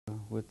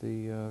with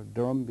the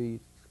drum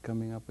beats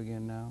coming up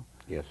again now.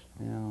 Yes.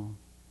 You know,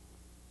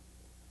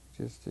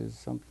 just is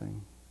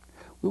something.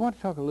 We want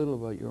to talk a little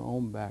about your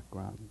own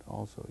background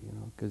also, you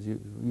know, because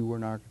you were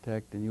an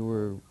architect and you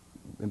were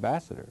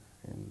ambassador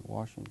in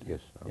Washington.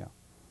 Yes. Yeah.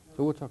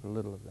 So we'll talk a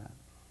little of that.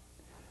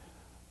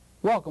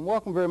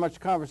 Welcome very much to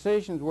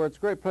Conversations, where it's a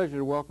great pleasure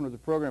to welcome to the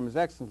program His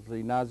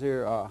Excellency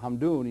Nizar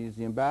Hamdoon. He's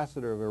the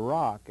ambassador of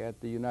Iraq at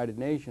the United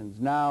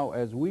Nations. Now,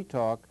 as we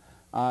talk,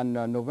 on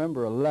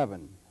November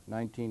 11,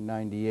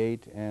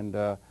 1998, and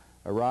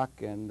Iraq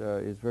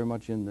is very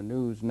much in the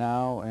news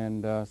now,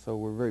 and so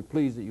we're very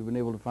pleased that you've been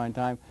able to find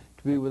time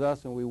to be with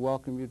us, and we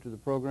welcome you to the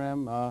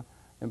program,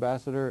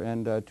 Ambassador,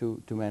 and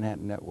to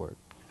Manhattan Network.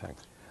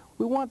 Thanks.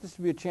 We want this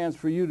to be a chance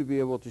for you to be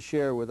able to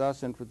share with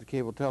us and for the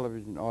cable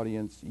television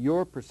audience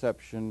your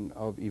perception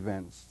of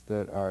events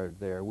that are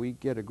there. We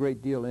get a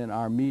great deal in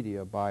our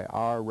media by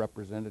our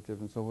representatives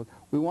and so forth.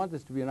 We want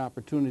this to be an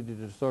opportunity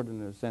to sort of,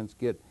 in a sense,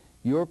 get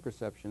your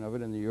perception of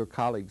it and your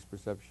colleagues'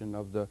 perception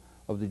of the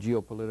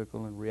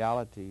geopolitical and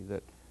reality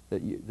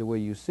the way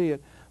you see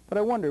it. But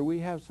I wonder, we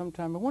have some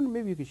time, I wonder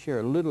maybe you could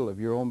share a little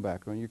of your own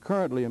background. You're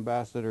currently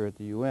ambassador at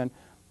the UN,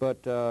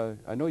 but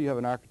I know you have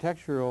an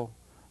architectural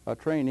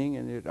training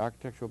and your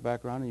architectural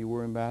background, and you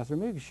were ambassador.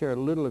 Maybe you could share a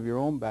little of your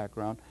own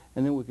background,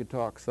 and then we could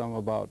talk some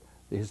about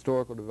the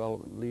historical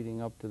development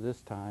leading up to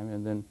this time,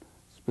 and then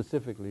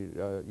specifically,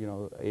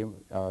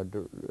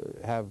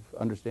 have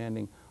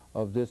understanding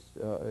of this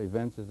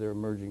events as they're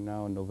emerging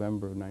now in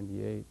November of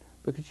 '98.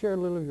 But could you share a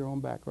little of your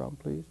own background,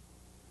 please?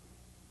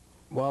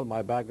 Well,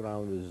 my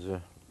background is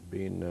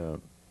being,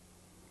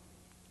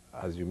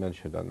 as you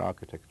mentioned, an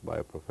architect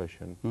by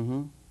profession.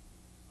 Mm-hmm.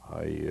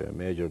 I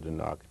majored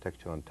in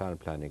architecture and town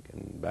planning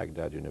in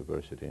Baghdad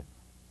University,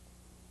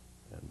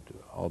 and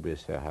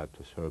obviously I had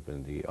to serve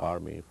in the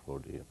army for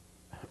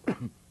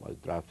was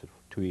drafted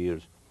for 2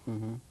 years.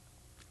 Mm-hmm.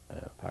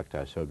 In fact,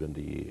 I served in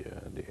the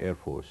Air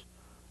Force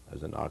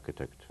as an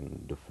architect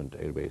in different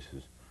air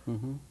bases.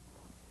 Mm-hmm.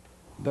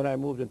 Then I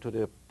moved into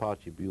the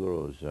party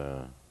bureaus.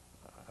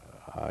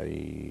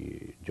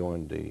 I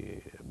joined the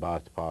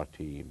Ba'ath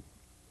Party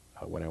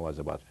when I was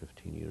about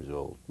 15 years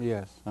old.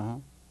 Yes. Uh-huh.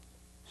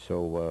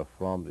 So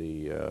from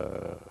the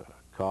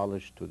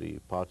college to the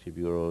party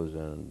bureaus,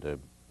 and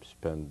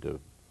spent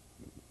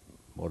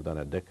more than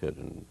a decade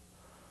in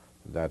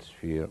that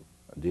sphere,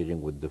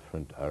 dealing with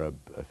different Arab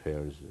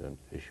affairs and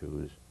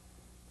issues.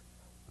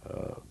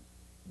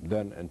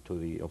 Then into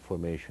the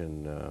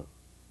information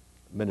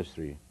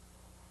ministry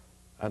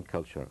and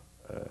culture.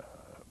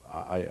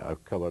 I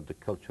covered the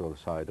cultural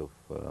side of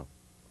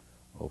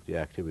the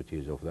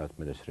activities of that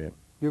ministry.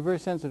 You're very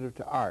sensitive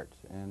to art,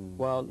 and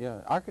well,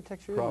 yeah,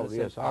 architecture. Probably,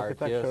 yes, art.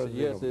 architecture.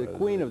 Yes, the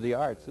queen of the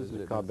arts, isn't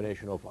it? A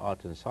combination of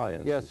art and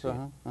science. Yes,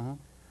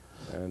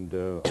 And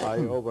I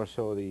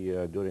oversaw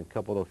during a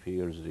couple of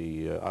years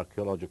the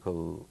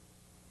archaeological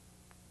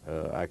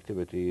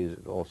activities,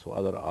 also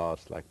other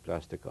arts like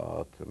plastic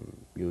art,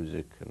 and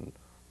music, and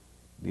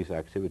these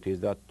activities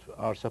that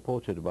are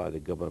supported by the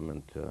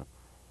government,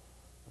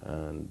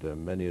 and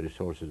many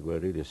resources were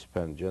really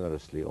spent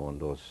generously on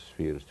those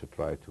spheres to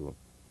try to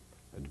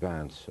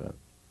advance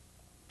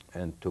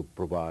and to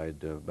provide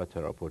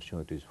better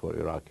opportunities for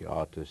Iraqi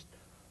artists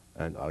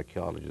and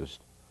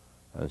archaeologists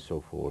and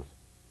so forth.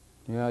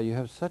 Yeah, you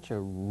have such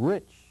a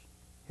rich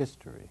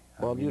history.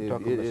 Well, you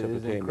talk of Mesopotamia. It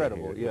is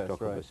incredible. Here. Yes, you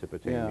talk right. of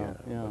Mesopotamia,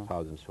 yeah.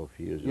 thousands of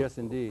years yes,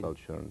 of indeed.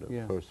 culture, and the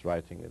yes. first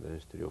writing in the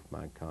history of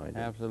mankind.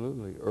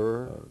 Absolutely.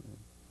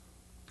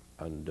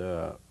 And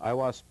I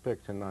was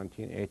picked in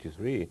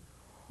 1983.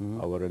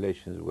 Mm-hmm. Our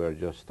relations were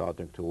just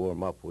starting to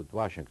warm up with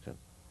Washington.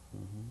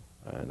 Mm-hmm.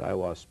 And I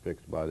was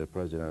picked by the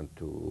president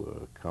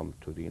to come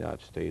to the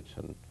United States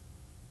and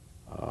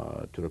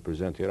to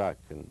represent Iraq.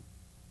 And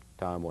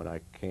time when I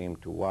came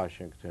to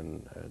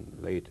Washington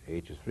in late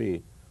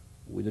 '83,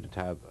 we didn't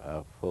have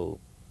a full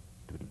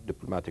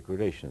diplomatic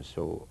relations.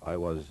 So I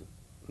was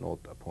not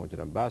appointed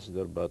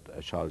ambassador, but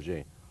a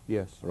chargé.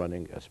 Yes.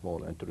 Running a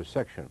small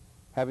intersection.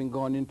 Having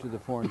gone into the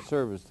Foreign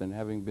Service, then,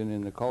 having been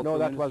in the culture No,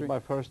 that ministry? was my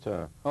first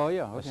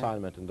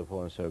assignment in the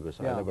Foreign Service.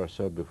 Yeah. I never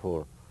served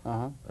before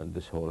in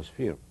this whole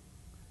sphere.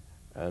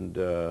 And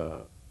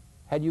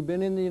had you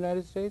been in the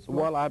United States?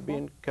 Well, I've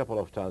been a couple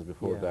of times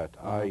before that.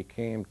 I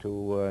came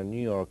to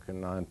New York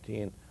in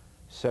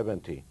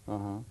 1970.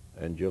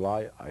 In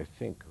July, I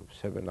think, of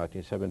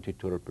 1970,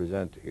 to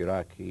represent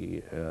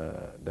Iraqi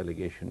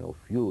delegation of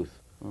youth.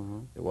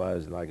 It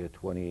was like the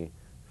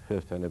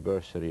 25th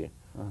anniversary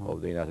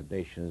of the United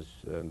Nations,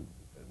 and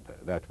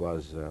that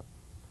was,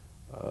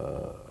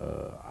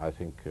 I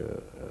think,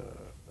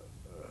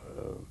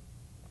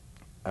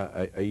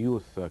 a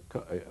youth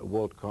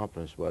world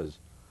conference was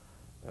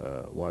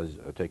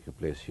taking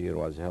place here,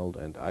 was held,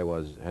 and I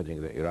was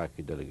heading the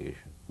Iraqi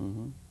delegation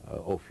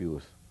of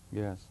youth.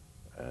 Yes.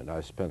 And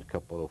I spent a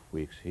couple of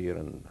weeks here,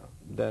 and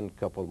then a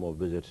couple more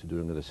visits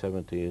during the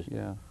 70s.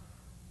 Yeah.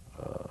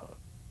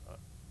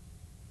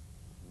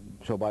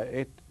 So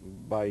by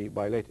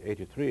late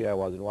 '83, I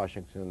was in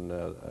Washington,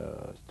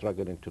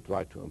 struggling to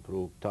try to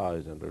improve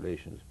ties and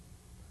relations.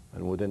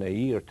 And within a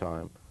year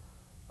time,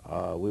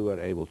 we were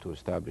able to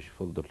establish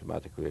full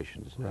diplomatic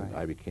relations, Right. and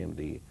I became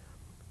the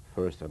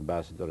first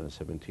ambassador in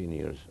 17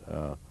 years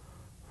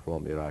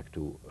from Iraq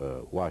to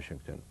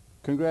Washington.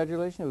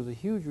 Congratulations. It was a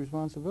huge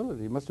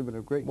responsibility. It must have been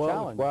a great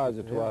challenge.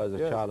 It was a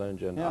Yes.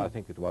 challenge, and Yeah. I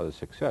think it was a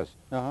success,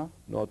 Uh-huh.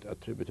 not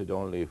attributed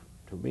only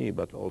to me,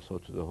 but also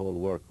to the whole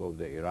work of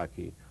the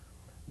Iraqi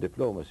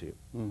diplomacy.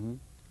 Mm-hmm.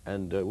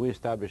 And we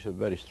established a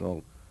very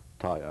strong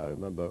tie, I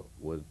remember,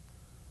 with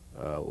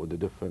the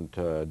different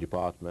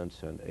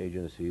departments and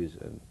agencies,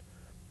 and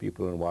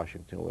people in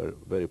Washington were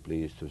very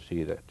pleased to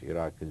see that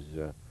Iraq is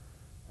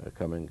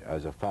coming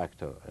as a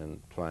factor in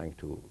trying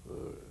to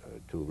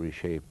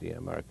reshape the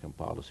American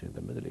policy in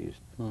the Middle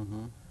East.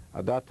 Mm-hmm.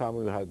 At that time,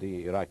 we had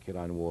the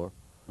Iraq-Iran war,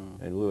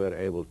 and we were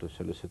able to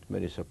solicit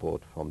many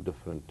support from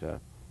different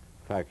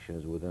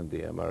factions within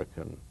the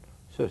American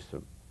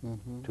system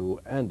to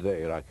end the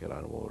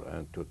Iraq-Iran war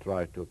and to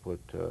try to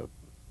put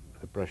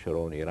pressure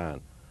on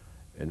Iran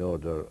in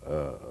order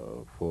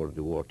for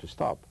the war to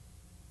stop.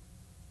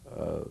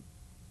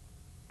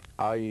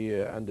 I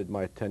ended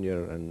my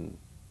tenure in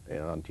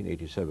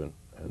 1987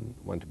 and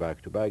went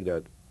back to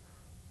Baghdad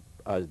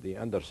as the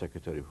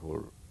Undersecretary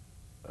for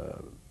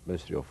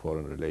Ministry of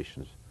Foreign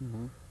Relations.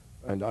 Mm-hmm.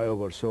 And I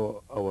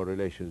oversaw our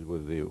relations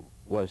with the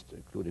West,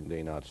 including the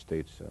United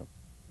States,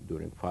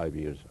 during 5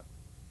 years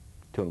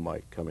till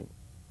my coming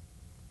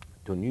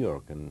to New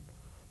York in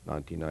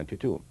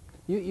 1992.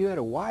 You had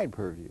a wide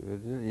purview.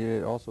 You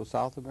had also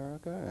South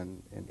America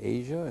and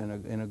Asia,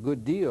 and a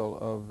good deal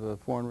of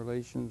foreign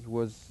relations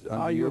was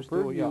under your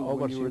purview. I when you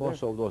oversee were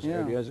most there. of those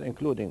Yeah. areas,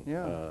 including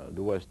Yeah.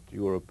 the West,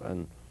 Europe,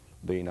 and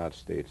the United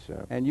States.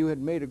 And you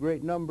had made a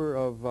great number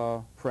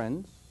of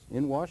friends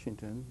in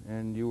Washington,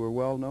 and you were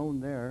well known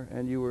there,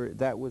 and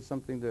that was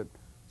something that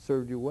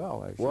served you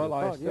well, actually. Well,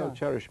 I thought, still yeah.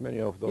 cherish many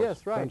of those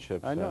Yes, right.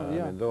 friendships. I know,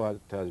 yeah. mean, though it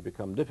has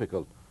become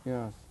difficult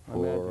Yes, I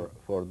imagine.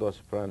 for those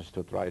friends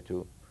to try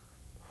to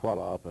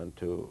follow up and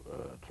to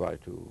try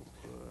to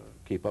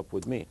keep up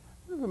with me.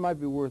 It might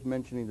be worth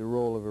mentioning the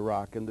role of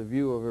Iraq and the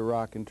view of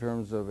Iraq in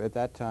terms of, at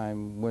that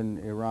time, when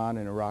Iran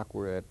and Iraq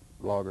were at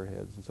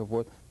loggerheads and so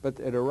forth, but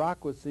Iran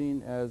was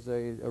seen as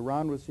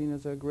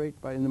a great,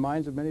 in the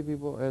minds of many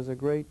people, as a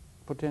great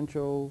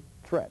potential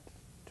threat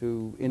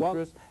to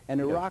interest, and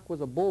Iraq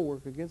was a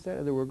bulwark against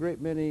that. There were a great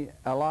many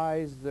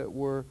allies that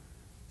were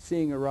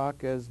seeing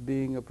Iraq as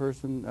being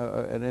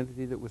an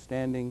entity that was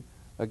standing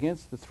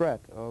against the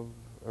threat of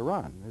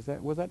Iran.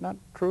 Was that not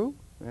true?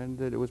 And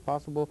that it was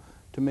possible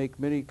to make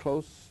many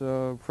close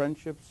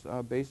friendships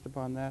based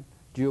upon that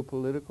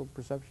geopolitical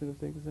perception of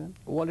things then?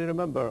 Well, you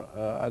remember,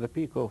 at the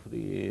peak of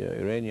the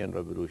Iranian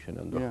Revolution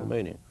under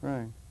Khomeini,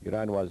 right.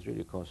 Iran was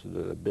really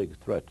considered a big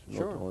threat,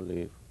 Sure. not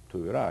only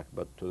to Iraq,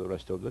 but to the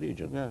rest of the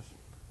region. Yes.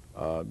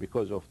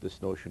 Because of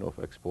this notion of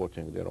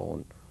exporting their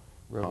own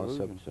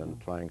Revolution. concepts and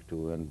trying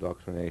to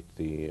indoctrinate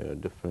the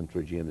different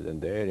regimes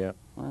in the area.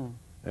 Right.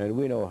 And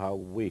we know how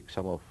weak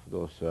some of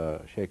those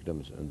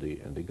sheikdoms in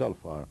the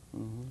Gulf are.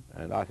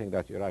 Mm-hmm. And I think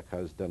that Iraq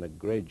has done a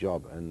great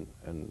job in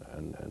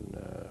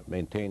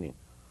maintaining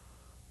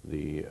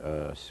the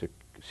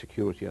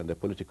security and the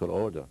political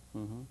order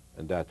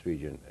in that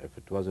region. If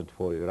it wasn't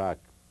for Iraq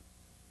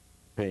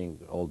paying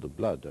all the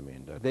blood, I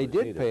mean, that They was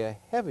did needed, pay a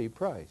heavy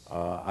price.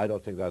 I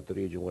don't think that the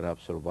region would have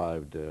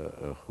survived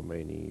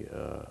Khomeini,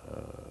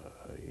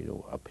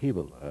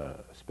 upheaval,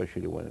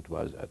 especially when it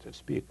was at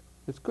its peak.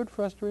 It's good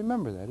for us to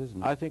remember that,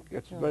 isn't it? I think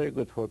it's very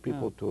good for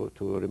people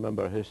to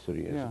remember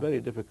history. It's Yeah. very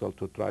difficult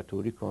to try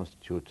to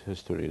reconstitute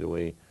history the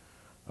way,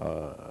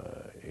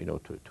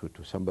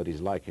 to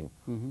somebody's liking,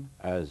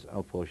 as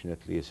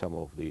unfortunately some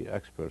of the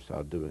experts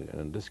are doing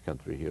in this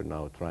country here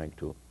now, trying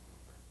to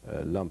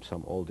lump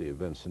sum all the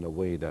events in a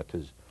way that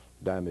is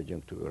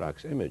damaging to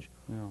Iraq's image.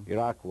 Yeah.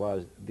 Iraq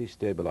was the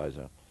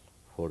stabilizer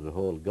for the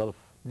whole Gulf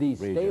The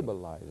region,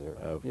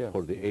 stabilizer. Yes.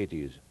 for the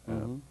 80s.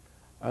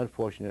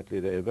 Unfortunately,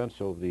 the events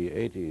of the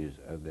 80s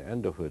at the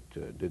end of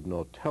it did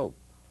not help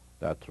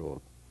that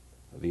role.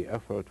 The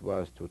effort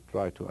was to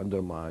try to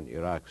undermine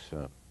Iraq's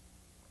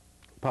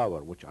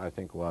power, which I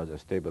think was a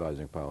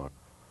stabilizing power.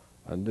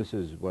 And this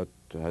is what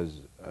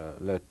has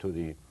led to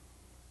the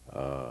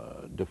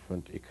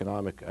different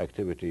economic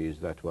activities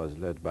that was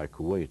led by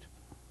Kuwait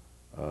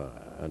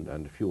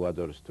and a few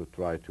others to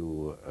try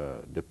to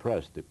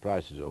depress the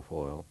prices of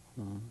oil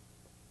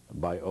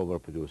by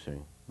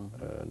overproducing,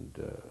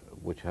 and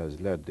which has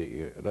led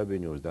the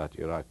revenues that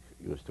Iraq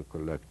used to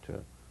collect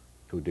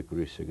to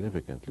decrease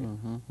significantly,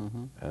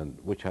 and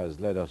which has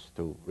led us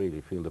to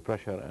really feel the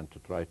pressure and to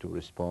try to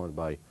respond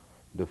by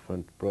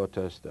different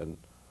protests. And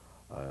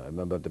I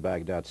remember the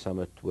Baghdad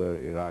summit where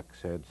Iraq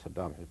said,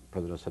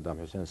 President Saddam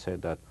Hussein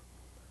said that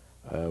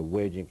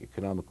waging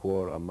economic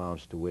war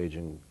amounts to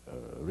waging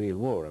real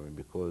war, I mean,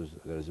 because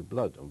there is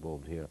blood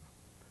involved here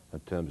in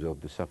terms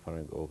of the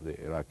suffering of the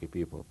Iraqi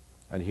people.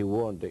 And he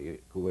warned the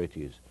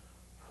Kuwaitis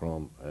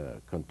from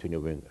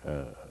continuing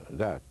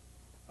that.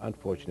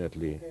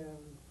 Unfortunately,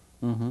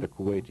 the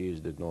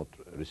Kuwaitis did not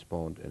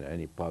respond in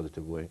any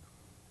positive way,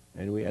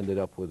 and we ended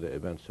up with the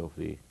events of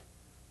the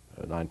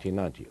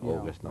 1990,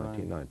 August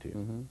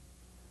 1990.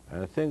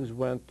 And things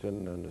went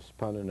and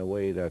spun in a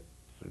way that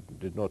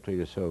did not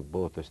really serve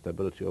both the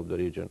stability of the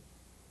region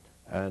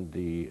and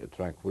the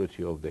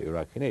tranquility of the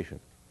Iraqi nation.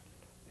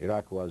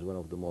 Iraq was one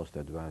of the most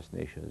advanced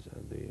nations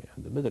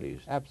in the Middle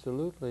East.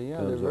 Absolutely, yeah.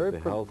 In They're terms very of the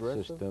health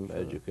progressive, system, sure.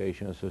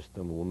 education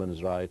system,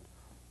 women's rights,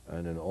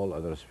 and in all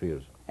other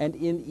spheres. And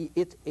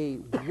it's a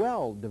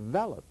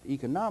well-developed,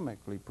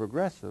 economically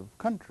progressive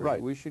country.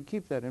 Right. We should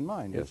keep that in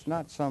mind. Yes. It's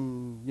not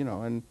some, you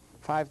know, and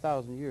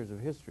 5,000 years of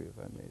history, if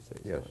I may say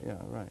Yes. so. Yeah,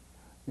 right.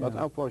 But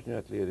Yeah.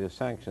 unfortunately, the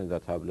sanctions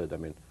that have led, I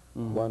mean,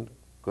 Mhm. one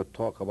could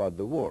talk about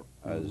the war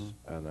as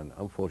an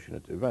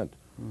unfortunate event,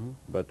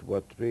 but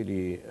what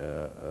really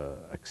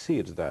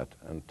exceeds that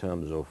in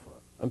terms of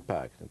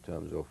impact, in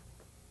terms of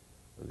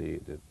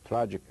the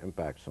tragic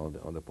impacts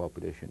on the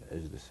population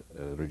is this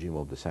regime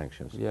of the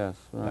sanctions Yes,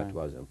 right. that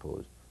was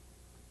imposed.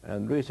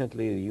 And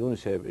recently,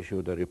 UNICEF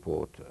issued a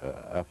report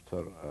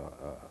after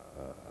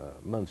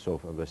months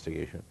of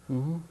investigation,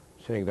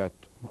 saying that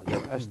the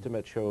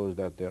estimate shows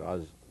that there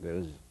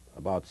is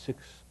about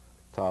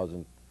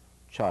 6,000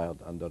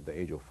 child under the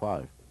age of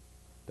 5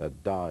 that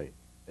die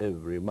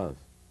every month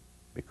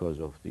because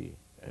of the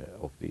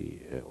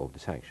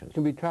sanctions.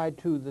 Can be tied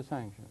to the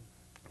sanctions.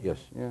 Yes.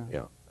 Yeah.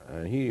 Yeah.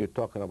 And here you're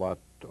talking about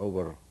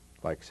over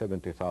like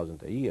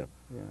 70,000 a year.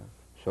 Yeah.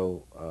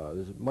 So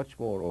there's much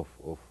more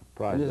of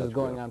price. And this that is we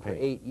going are on for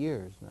paying. 8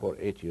 years now. For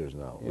 8 years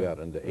now. We Yeah.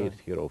 are in the Right.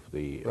 8th year of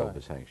the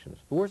Right. sanctions.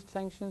 The worst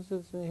sanctions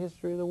is in the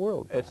history of the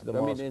world. It's the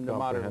perhaps. most in the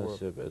modern world.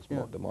 comprehensive. It's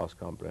Yeah. the most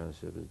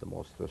comprehensive. It's the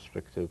most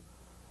restrictive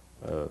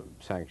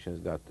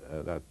sanctions that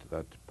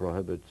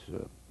prohibits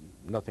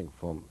nothing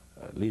from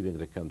leaving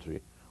the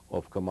country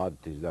of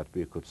commodities that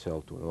we could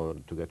sell in order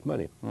to get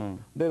money.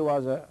 There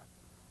was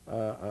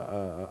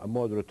a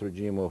moderate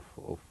regime of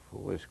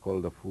what is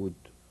called the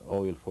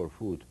oil for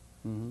food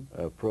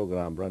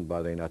program run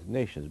by the United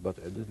Nations, but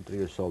it didn't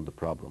really solve the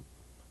problem.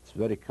 It's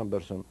very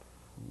cumbersome.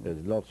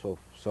 There's lots of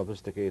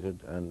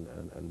sophisticated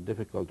and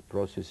difficult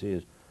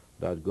processes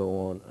that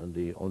go on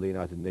the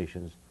United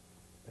Nations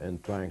in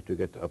trying to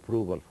get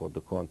approval for the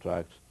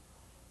contracts.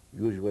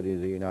 Usually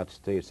the United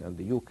States and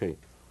the UK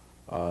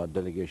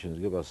delegations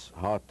give us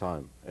hard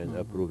time in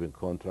approving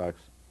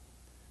contracts,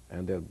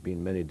 and there have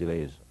been many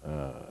delays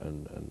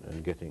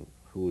in getting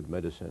food,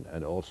 medicine,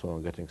 and also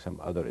in getting some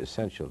other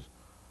essentials,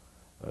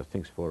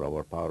 things for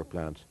our power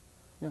plants,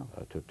 Yeah.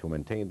 to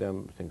maintain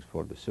them, things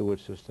for the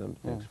sewage system,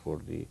 things for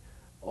the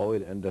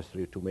oil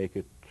industry to make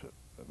it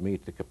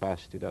meet the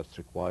capacity that's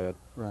required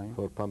Right.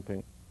 for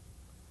pumping.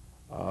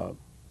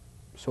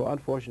 So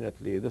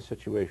unfortunately, this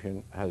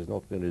situation has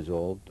not been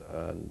resolved,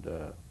 and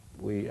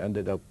we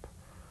ended up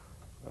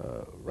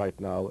right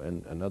now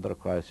in another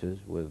crisis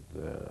with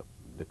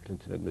the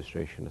Clinton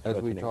administration As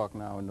we threatening talk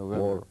now in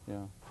November. more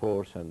Yeah.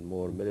 force and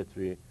more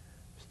military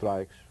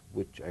strikes,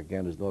 which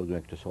again is not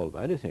going to solve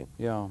anything.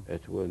 Yeah.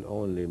 It will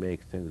only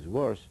make things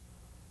worse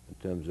in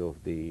terms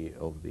of the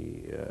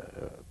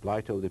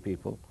plight of the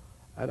people,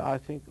 and I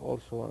think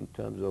also in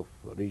terms of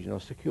regional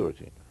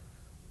security.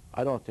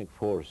 I don't think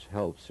force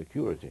helps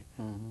security,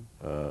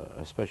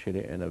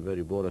 especially in a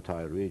very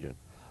volatile region.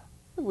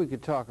 We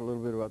could talk a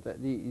little bit about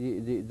that.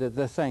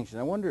 The sanction.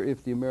 I wonder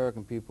if the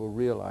American people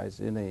realize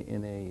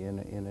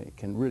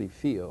can really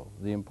feel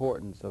the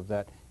importance of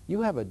that.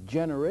 You have a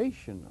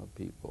generation of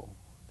people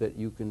that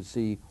you can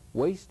see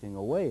wasting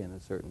away in a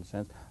certain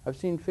sense. I've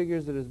seen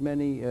figures that as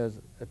many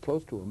as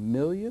close to 1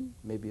 million,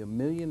 maybe 1.5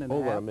 million.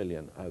 Over 1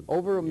 million have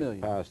Over 1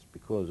 million. passed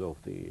because of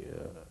the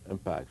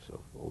impacts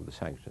of the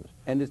sanctions.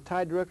 And it's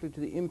tied directly to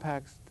the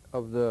impacts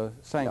of the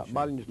sanctions. Yeah,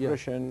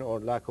 malnutrition or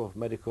lack of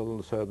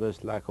medical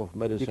service, lack of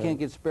medicine. You can't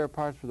get spare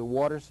parts for the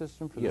water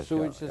system, for the Yes,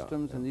 sewage yeah,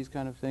 systems, and these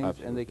kind of things,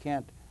 and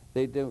Absolutely.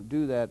 they don't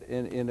do that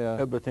in a.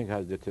 Everything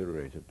has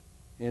deteriorated.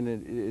 And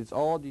it's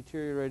all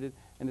deteriorated,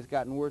 and it's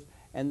gotten worse,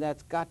 and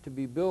that's got to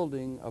be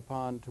building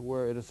upon to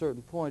where at a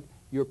certain point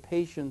your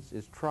patience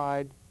is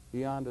tried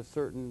beyond a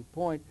certain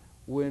point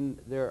when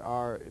there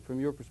are, from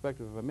your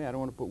perspective, if I may, I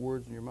don't want to put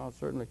words in your mouth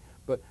certainly,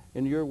 but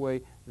in your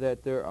way,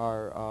 that there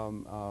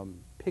are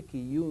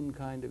picayune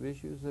kind of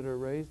issues that are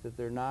raised, that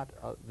they're not,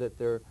 that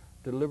they're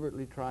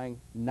deliberately trying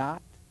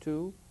not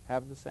to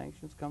have the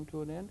sanctions come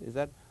to an end? Is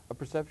that a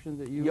perception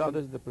that you? Yeah,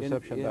 this is the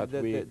perception that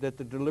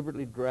they're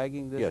deliberately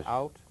dragging this Yes.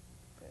 out.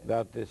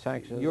 That the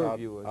sanctions Your are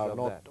view is of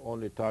not that.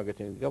 only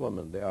targeting the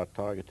government, they are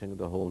targeting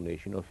the whole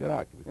nation of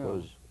Iraq,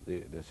 because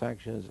the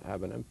sanctions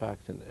have an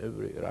impact in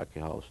every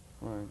Iraqi house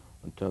Right.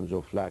 in terms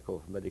of lack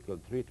of medical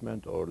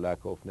treatment or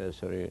lack of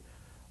necessary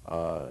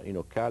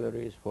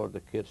calories for the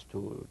kids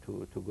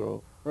to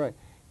grow. Right.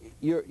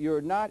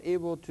 You're not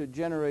able to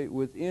generate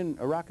within,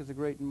 Iraq is a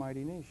great and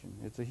mighty nation.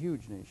 It's a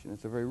huge nation.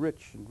 It's a very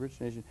rich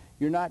nation.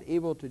 You're not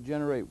able to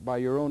generate by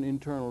your own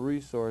internal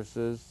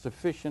resources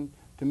sufficient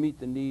to meet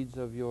the needs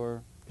of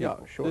your people.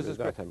 Yeah, sure. This is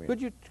that, correct. I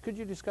mean. Could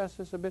you discuss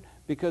this a bit?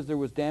 Because there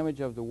was damage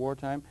of the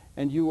wartime,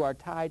 and you are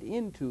tied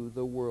into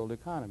the world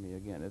economy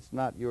again. It's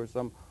not you're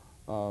some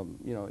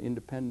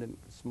independent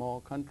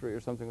small country or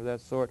something of that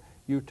sort.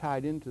 You're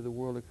tied into the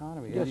world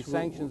economy. Yes, and these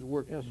sanctions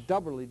work yes.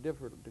 doubly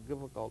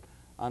difficult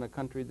on a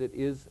country that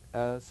is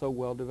so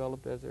well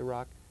developed as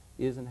Iraq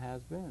is and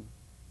has been,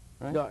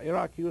 right? No,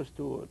 Iraq used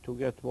to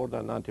get more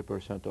than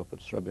 90% of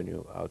its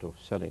revenue out of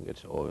selling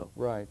its oil.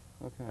 Right,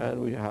 okay.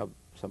 And we have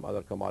some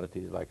other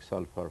commodities like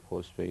sulfur,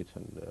 phosphate,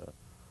 and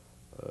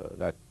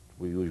that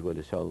we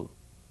usually sell.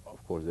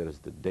 Of course, there is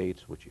the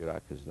dates, which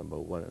Iraq is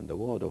 #1 in the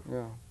world of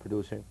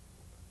producing.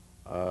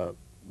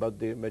 But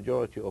the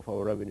majority of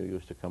our revenue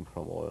used to come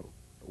from oil.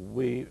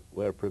 We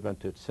were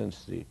prevented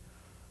since the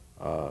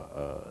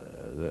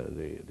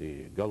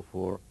Gulf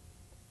War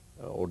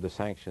or the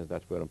sanctions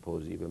that were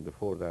imposed even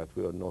before that.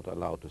 We were not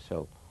allowed to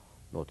sell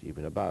not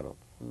even a barrel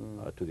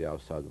to the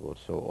outside world.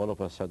 So all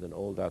of a sudden,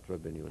 all that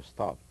revenue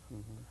stopped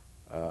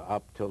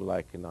up till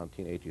like in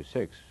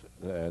 1986,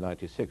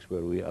 96,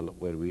 where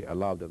we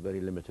allowed a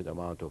very limited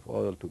amount of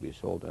oil to be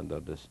sold under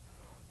this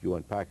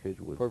UN package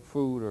with for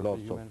food or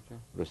lots for of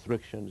humanitarian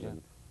restrictions.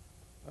 And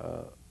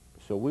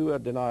so we were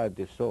denied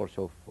the source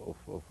of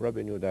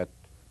revenue that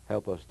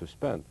help us to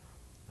spend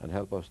and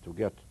help us to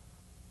get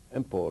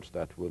imports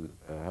that will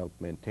help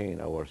maintain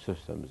our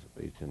systems,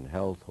 be it in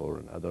health or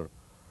in other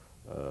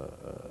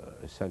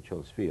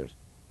essential spheres.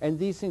 And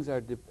these things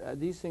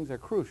are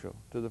crucial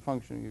to the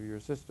functioning of your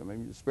system. I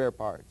mean, spare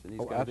parts and these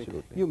kind of things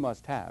absolutely. you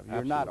must have.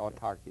 You're not Absolutely.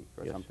 autarkic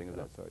or Yes, something of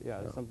that sort. Yeah,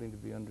 no. it's something to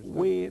be understood.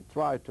 We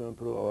try to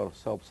improve our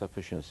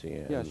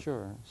self-sufficiency Yeah, in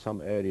sure.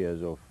 some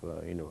areas of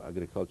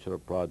agricultural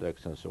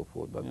products and so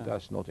forth, but Yeah.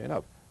 that's not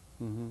enough.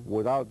 Mm-hmm.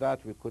 Without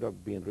that, we could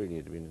have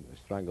been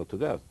strangled to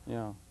death.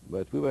 Yeah.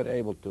 But we were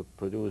able to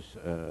produce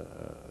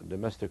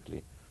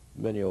domestically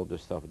many of the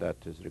stuff that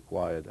is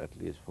required, at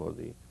least for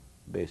the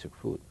basic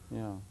food.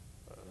 Yeah.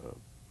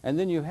 And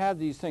then you have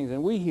these things,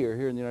 and we hear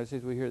here in the United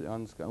States,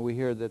 we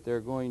hear that they're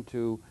going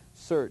to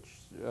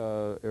search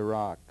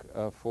Iraq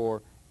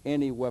for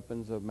any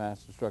weapons of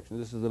mass destruction.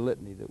 This is the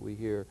litany that we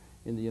hear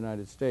in the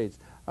United States.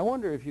 I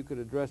wonder if you could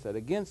address that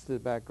against the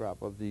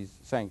backdrop of these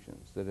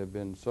sanctions that have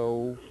been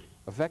so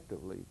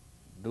effectively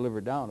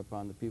delivered down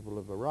upon the people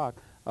of Iraq.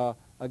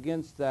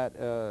 Against that,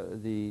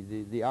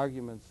 the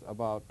arguments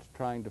about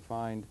trying to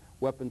find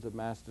weapons of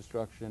mass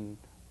destruction,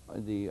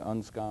 the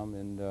UNSCOM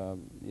and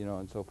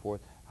and so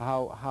forth.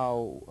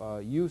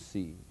 How you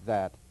see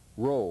that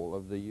role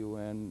of the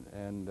UN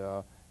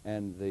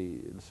and the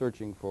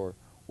searching for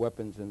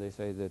weapons, and they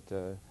say that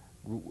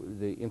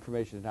the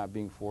information is not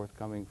being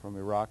forthcoming from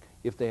Iraq.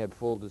 If they had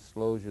full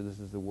disclosure, this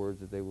is the words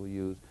that they will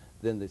use,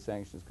 then the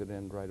sanctions could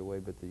end right away.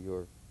 But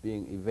you're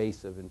being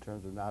evasive in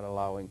terms of not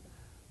allowing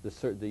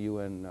the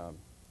UN,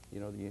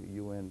 the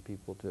UN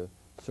people to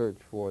search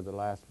for the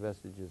last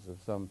vestiges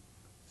of some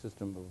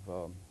system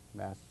of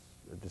mass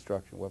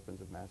destruction, weapons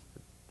of mass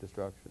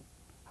destruction.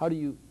 How do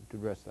you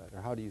address that,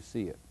 or how do you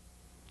see it?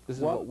 This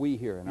is what we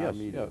hear in our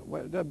media. Yeah.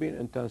 Well, there have been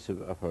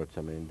intensive efforts,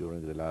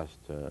 during the last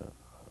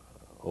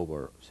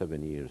over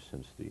 7 years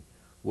since the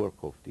work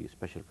of the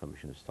Special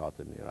Commission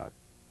started in Iraq.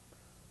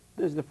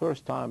 This is the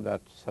first time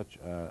that such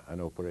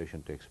an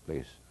operation takes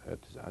place.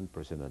 It is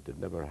unprecedented,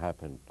 never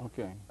happened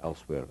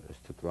elsewhere, is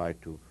to try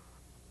to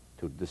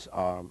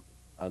disarm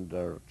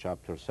under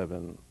Chapter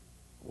 7,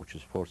 which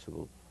is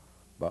forcible,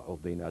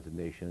 of the United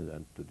Nations,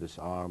 and to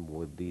disarm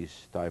with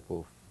these type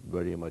of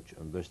very much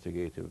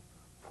investigative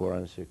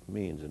forensic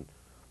means. And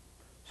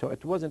so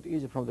it wasn't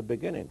easy from the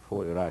beginning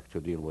for Iraq to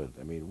deal with.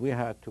 We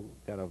had to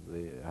kind of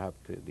have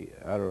the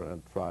error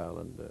and trial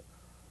and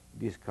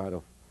these kind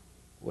of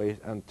ways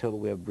until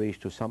we have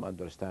reached to some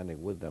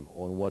understanding with them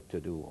on what to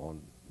do, on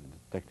the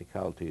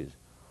technicalities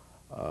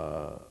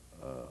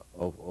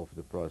of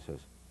the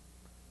process.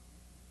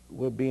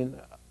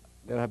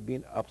 There have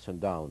been ups and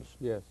downs.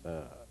 Yes.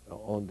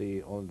 On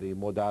the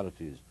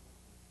modalities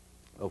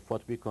of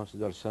what we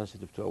consider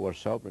sensitive to our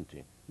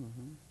sovereignty,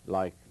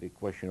 like the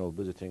question of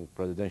visiting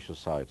presidential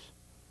sites.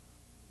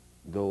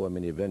 Though,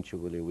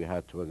 eventually we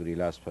had to agree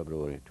last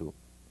February to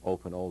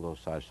open all those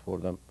sites for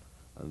them,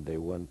 and they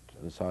went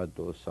inside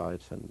those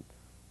sites and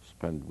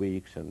spent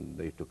weeks, and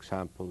they took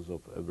samples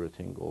of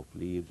everything, of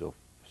leaves, of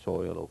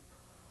soil,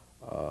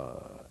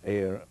 of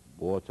air,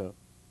 water.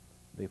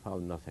 They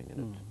found nothing in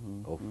it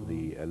of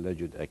the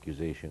alleged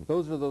accusation.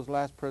 Those are those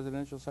last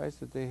presidential sites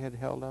that they had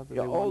held out?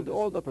 Yeah,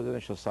 all the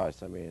presidential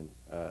sites,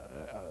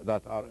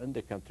 that are in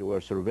the country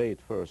were surveyed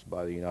first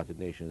by the United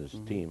Nations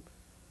team,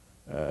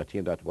 a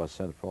team that was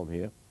sent from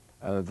here,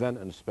 and then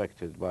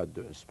inspected by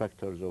the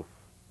inspectors of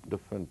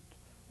different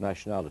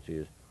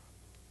nationalities,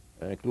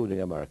 including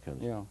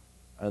Americans. Yeah.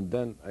 And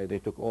then they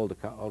took all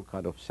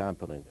kind of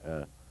sampling,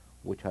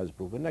 which has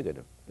proven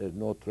negative. There's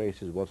no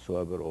traces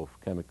whatsoever of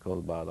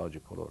chemical,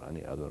 biological, or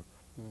any other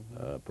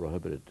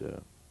prohibited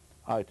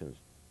items.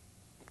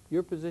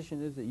 Your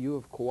position is that you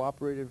have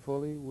cooperated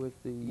fully with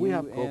the UN? We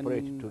have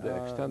cooperated to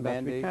the extent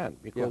that we can,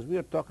 because we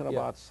are talking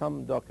about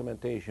some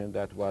documentation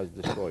that was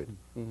destroyed,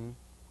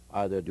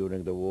 either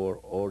during the war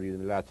or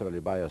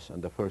unilaterally by us in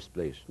the first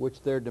place.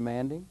 Which they're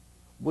demanding?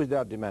 Which they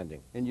are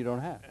demanding. And you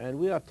don't have? And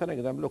we are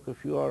telling them, look,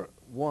 if you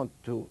want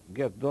to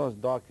get those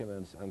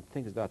documents and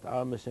things that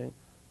are missing,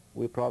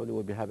 we probably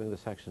will be having the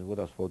sanctions with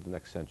us for the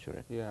next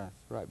century. Yes,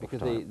 right,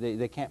 because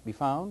they can't be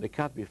found? They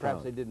can't be found.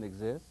 Perhaps they didn't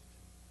exist?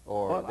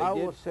 or Well, they I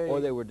did, would say, or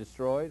they were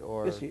destroyed,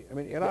 or you see, I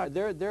mean, Iraq,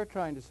 they're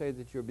trying to say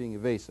that you're being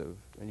evasive,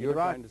 and you're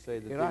Iraq- trying to say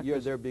that Iraq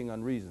is- they're being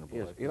unreasonable.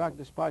 yes, I think. Iraq,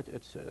 despite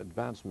its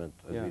advancement,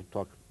 as Yeah. we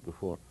talked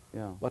before,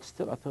 Yeah. but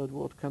still a third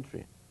world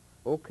country.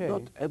 Okay.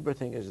 Not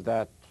everything is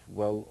that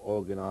well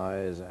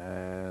organized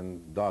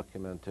and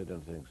documented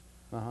and things.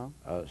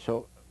 Uh-huh.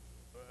 So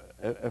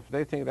if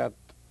they think that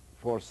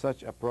for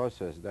such a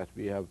process that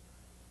we have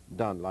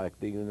done, like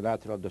the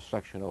unilateral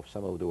destruction of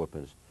some of the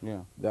weapons,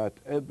 Yeah. that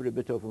every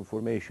bit of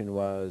information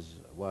was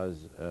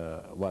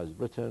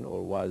written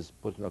or was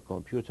put in a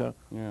computer,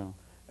 Yeah.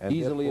 and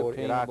Easily therefore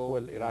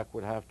obtainable. Iraq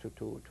will have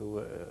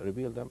to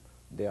reveal them.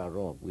 They are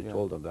wrong. We Yeah.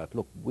 told them that,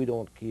 look, we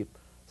don't keep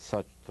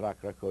such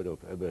track record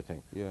of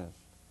everything. Yes.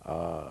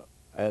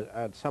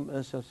 At some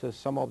instances,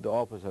 some of the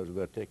officers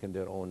were taking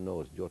their own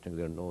notes, jotting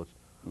their notes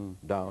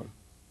down.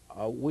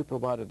 We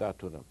provided that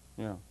to them.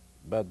 Yeah.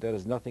 But there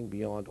is nothing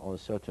beyond on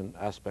certain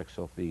aspects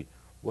of the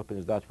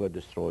weapons that were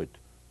destroyed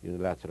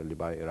unilaterally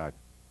by Iraq.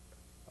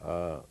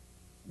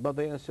 But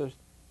they insist,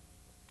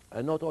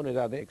 and not only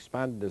that, they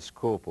expanded the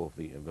scope of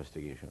the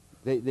investigation.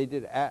 They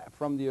did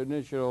from the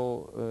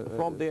initial.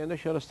 From the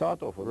initial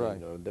start of it,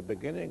 right. The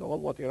beginning, all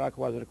what Iraq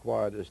was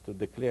required is to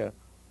declare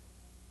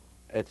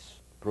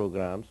its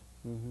programs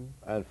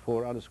and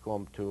for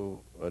UNSCOM to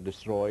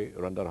destroy,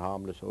 render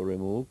harmless, or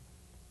remove,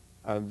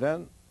 and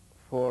then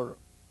for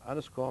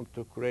UNSCOM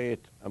to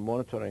create a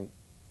monitoring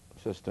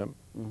system,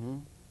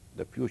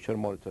 the future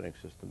monitoring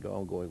system, the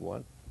ongoing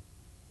one,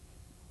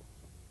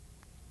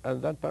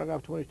 and then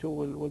paragraph 22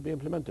 will be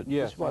implemented.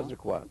 Yes, This was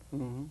required.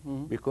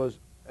 Because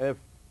if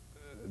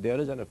there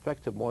is an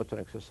effective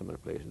monitoring system in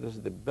place, this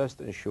is the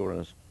best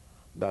insurance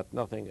that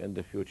nothing in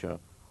the future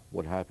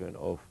would happen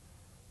of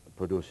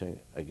producing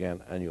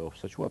again any of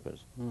such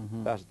weapons.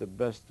 That's the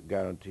best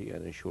guarantee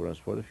and insurance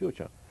for the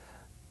future.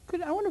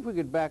 I wonder if we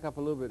could back up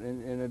a little bit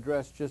and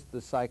address just the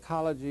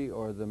psychology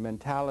or the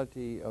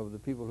mentality of the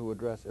people who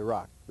address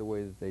Iraq the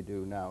way that they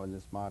do now in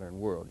this modern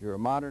world. You're a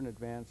modern,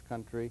 advanced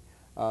country.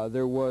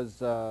 There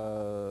was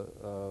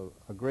a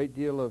great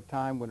deal of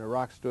time when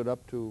Iraq stood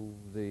up to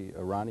the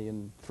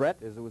Iranian threat,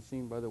 as it was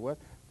seen by the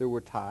West. There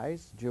were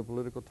ties,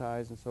 geopolitical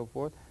ties and so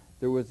forth.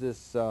 There was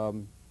this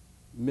the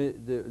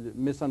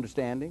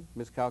misunderstanding,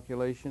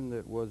 miscalculation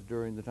that was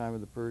during the time of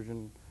the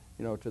Persian,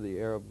 to the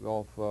Arab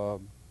Gulf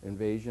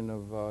invasion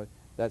of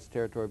that's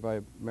territory by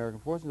American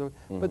forces.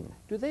 But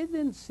do they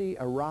then see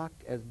Iraq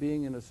as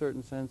being, in a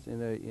certain sense,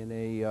 in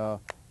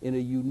a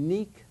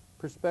unique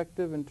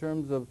perspective in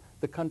terms of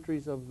the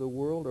countries of the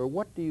world? Or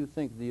what do you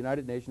think the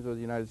United Nations or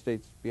the United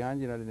States behind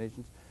the United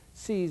Nations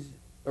sees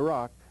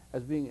Iraq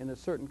as being, in a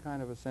certain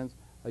kind of a sense,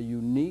 a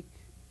unique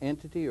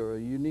entity or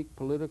a unique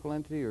political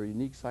entity or a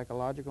unique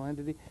psychological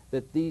entity,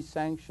 that these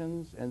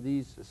sanctions and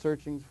these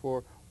searchings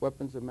for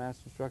weapons of mass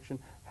destruction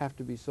have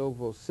to be so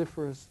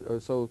vociferous or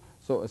so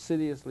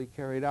assiduously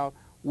carried out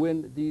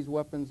when these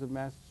weapons of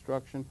mass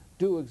destruction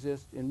do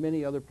exist in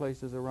many other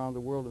places around the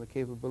world and the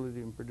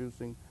capability in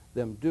producing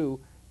them do?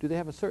 Do they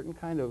have a certain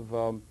kind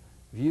of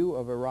view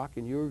of Iraq,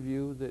 in your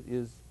view, that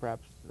is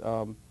perhaps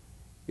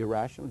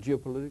irrational,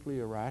 geopolitically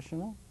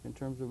irrational, in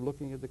terms of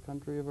looking at the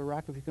country of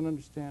Iraq, if you can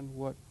understand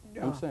what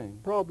I'm saying?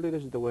 Probably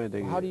this is the way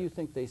they... How do you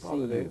think they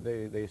see it?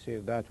 They see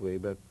it that way,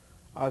 but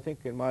I think,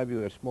 in my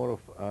view, it's more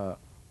of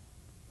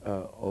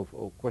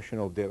a question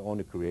of their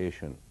own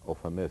creation of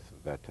a myth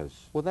that has...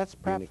 Well, that's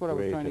perhaps what I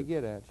was trying to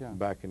created get at, yeah.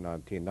 back in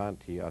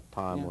 1990, a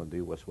time Yeah. when the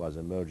U.S. was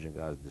emerging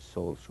as the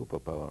sole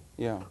superpower,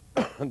 Yeah,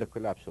 and the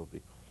collapse of the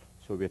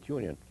Soviet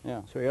Union.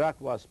 yeah. So Iraq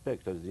was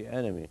picked as the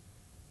enemy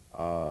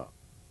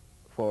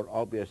for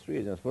obvious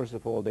reasons. First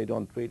of all, they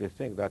don't really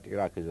think that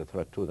Iraq is a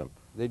threat to them.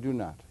 They do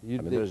not.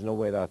 There's no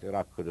way that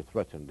Iraq could have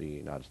threatened the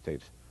United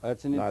States.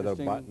 That's an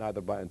interesting... Neither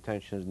by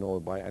intentions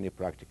nor by any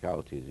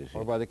practicalities, you see.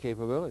 Or by the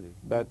capability.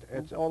 But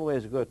it's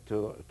always good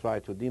to try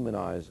to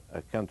demonize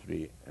a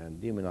country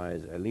and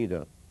demonize a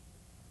leader,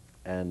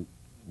 and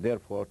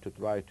therefore to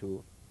try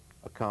to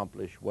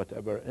accomplish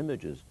whatever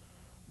images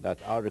that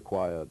are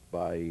required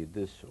by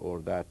this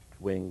or that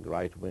wing,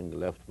 right wing,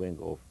 left wing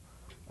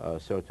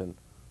of certain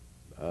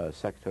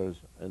sectors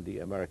in the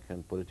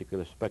American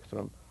political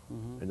spectrum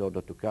in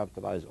order to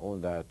capitalize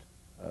on that.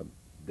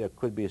 There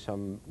could be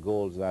some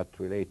goals that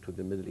relate to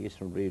the Middle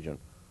Eastern region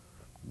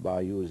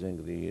by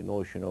using the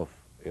notion of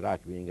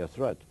Iraq being a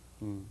threat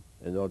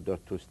in order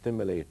to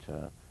stimulate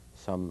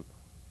some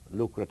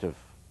lucrative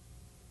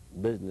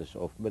business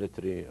of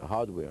military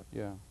hardware,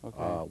 Yeah,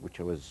 okay. which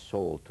was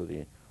sold to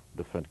the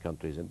different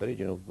countries in the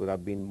region. It would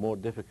have been more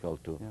difficult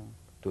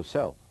to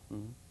sell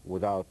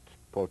without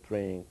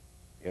portraying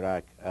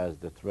Iraq as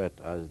the threat,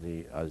 as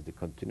the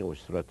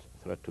continuous threat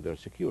to their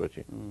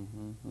security.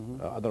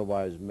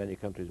 Otherwise, many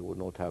countries would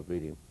not have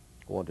really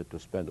wanted to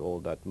spend all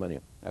that money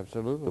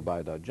Absolutely. to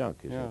buy that junk.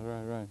 You Yeah,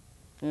 see. right.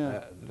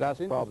 Yeah. That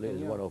It's probably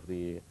is interesting, one yeah. of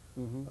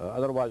the...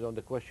 otherwise, on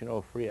the question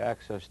of free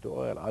access to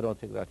oil, I don't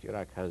think that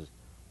Iraq has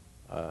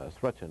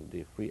threatened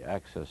the free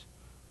access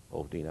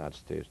of the United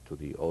States to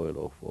the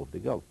oil of the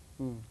Gulf.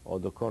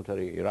 On the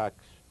contrary, Iraq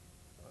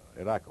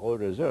oil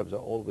reserves are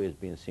always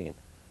being seen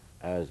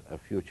as a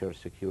future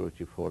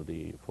security for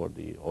the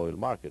oil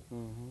market.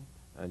 Mm-hmm.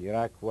 And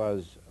Iraq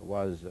was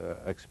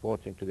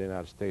exporting to the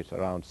United States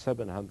around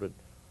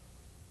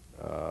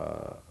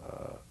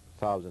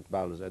 700,000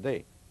 barrels a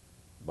day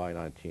by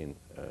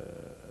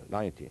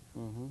 1990,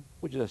 Mm-hmm.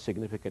 which is a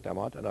significant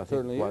amount, and I think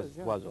Certainly was is,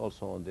 yeah. was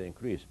also on the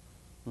increase.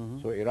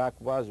 Mm-hmm. So Iraq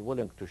was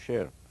willing to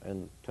share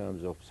in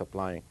terms of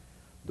supplying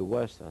the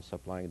West and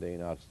supplying the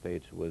United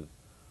States with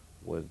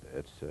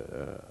its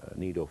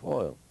need of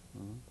oil.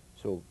 Mm-hmm.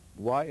 So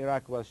why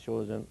Iraq was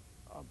chosen,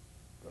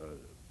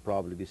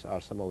 probably these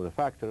are some of the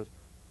factors,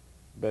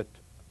 but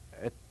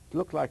it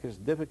looked like it's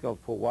difficult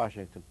for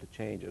Washington to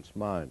change its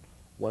mind.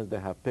 Once they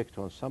have picked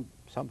on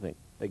something,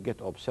 they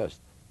get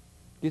obsessed.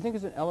 Do you think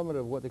it's an element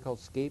of what they call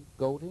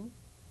scapegoating?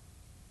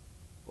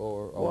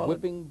 Or a Well,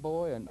 whipping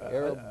boy, an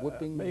Arab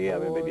whipping boy yeah,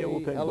 maybe a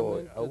whipping boy,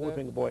 element a to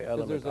whipping that? boy Because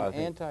element. there's I an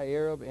think.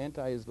 anti-Arab,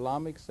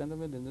 anti-Islamic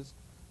sentiment in this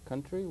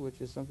country,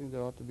 which is something that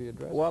ought to be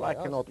addressed Well, by I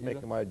cannot us.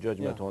 make my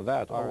judgment Yeah. on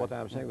that. All What right.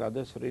 I'm saying Yeah. that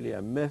this is really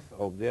a myth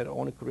of their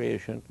own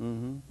creation,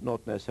 Mm-hmm.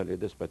 not necessarily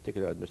this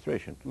particular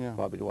administration. Yeah.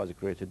 Probably was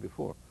created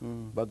before,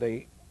 Mm. but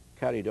they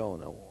carried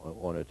on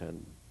it,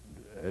 and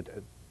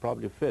it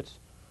probably fits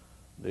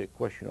the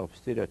question of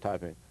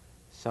stereotyping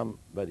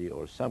somebody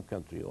or some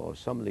country or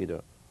some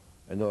leader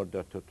in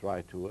order to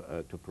try to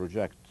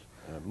project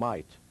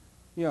might.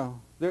 Yeah,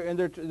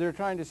 they're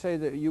trying to say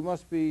that you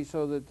must be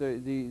so that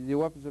the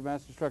weapons of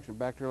mass destruction,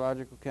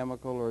 bacteriological,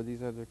 chemical, or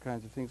these other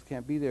kinds of things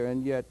can't be there,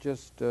 and yet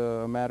just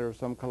a matter of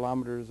some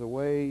kilometers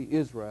away,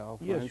 Israel,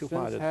 for Yes, you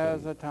find instance, it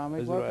has in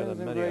atomic Israel weapons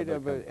and and many other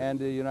countries. and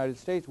the United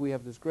States, we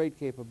have this great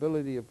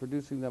capability of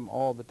producing them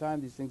all the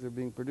time. These things are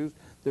being produced.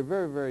 They're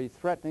very, very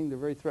threatening. They're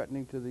very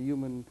threatening to the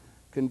human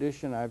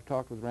condition. I've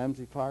talked with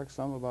Ramsey Clark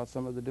some about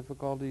some of the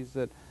difficulties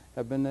that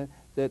have been there.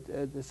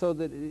 So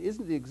that it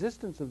isn't the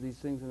existence of these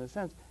things in a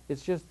sense,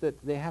 it's just that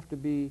they have to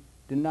be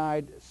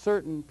denied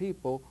certain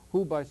people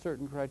who by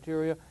certain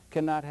criteria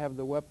cannot have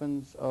the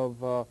weapons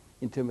of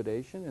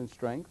intimidation and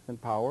strength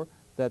and power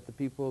that the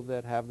people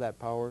that have that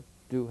power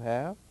do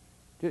have.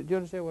 Do you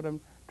understand what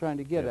I'm trying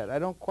to get Yes. at? I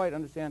don't quite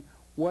understand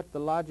what the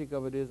logic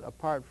of it is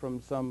apart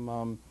from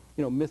some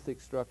mythic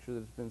structure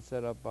that's been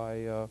set up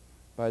by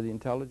the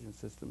intelligence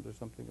systems or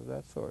something of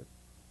that sort.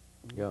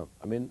 Yeah,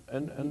 I mean,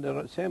 and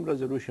the same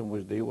resolution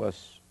which the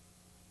U.S.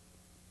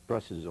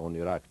 presses on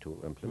Iraq to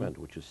implement,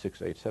 which is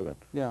 687,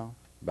 Yeah.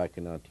 back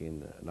in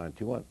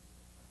 1991,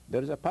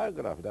 there is a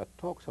paragraph that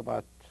talks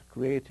about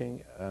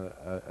creating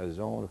a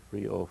zone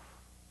free of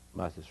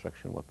mass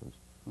destruction weapons,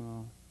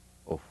 Oh,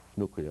 of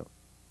nuclear,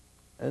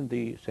 in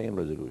the same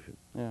resolution,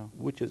 yeah.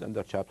 which is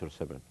under Chapter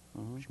 7,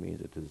 Mhm. which means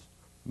it is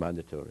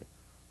mandatory.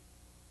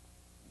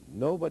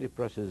 Nobody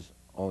presses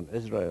on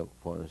Israel,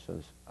 for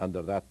instance,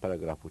 under that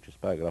paragraph, which is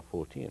paragraph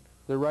 14,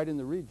 They're right in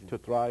the region. to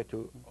try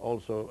to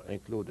also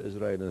include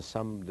Israel in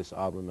some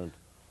disarmament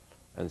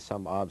and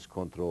some arms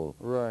control,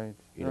 Right.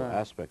 right.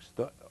 aspects.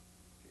 The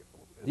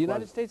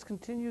United States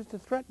continues to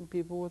threaten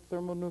people with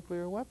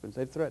thermonuclear weapons.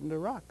 They've threatened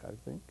Iraq, I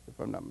think, if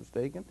I'm not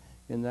mistaken,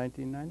 in the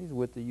 1990s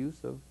with the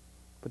use of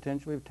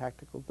potentially of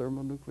tactical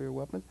thermonuclear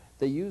weapons.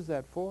 They use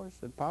that force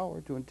and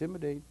power to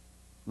intimidate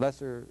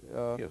lesser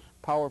Yes.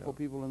 powerful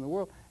people in the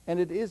world. And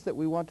it is that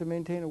we want to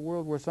maintain a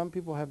world where some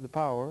people have the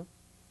power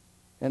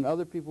and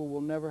other people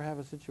will never have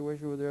a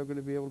situation where they're going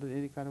to be able to in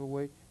any kind of a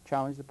way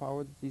challenge the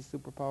power that these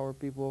superpower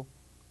people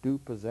do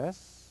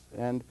possess.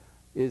 And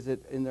is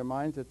it in their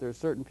minds that there are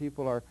certain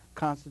people are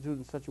constituted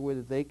in such a way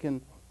that they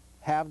can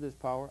have this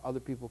power, other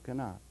people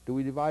cannot? Do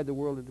we divide the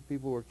world into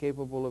people who are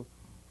capable of...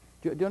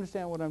 Do you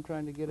understand what I'm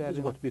trying to get at? This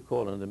is what we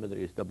call in the Middle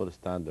East double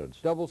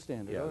standards. Double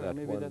standard. Yeah, Oh, that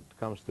maybe when that... it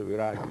comes to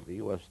Iraq, the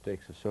U.S.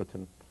 takes a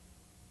certain,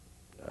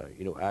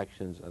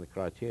 actions and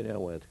criteria.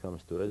 When it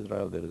comes to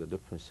Israel, there is a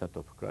different set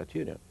of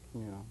criteria.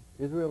 Yeah.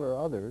 Israel or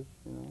others,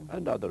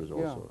 And others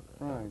also.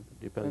 right.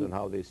 Depends on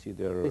how they see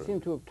their... They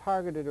seem to have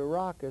targeted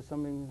Iraq as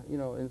something,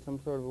 in some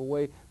sort of a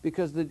way,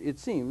 because it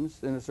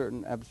seems, in a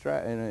certain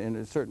in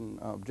a certain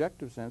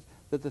objective sense,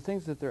 that the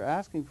things that they're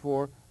asking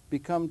for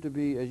become to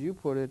be, as you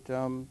put it,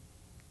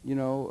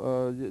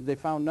 they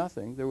found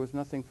nothing. There was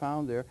nothing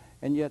found there,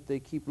 and yet they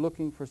keep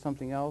looking for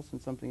something else,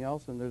 and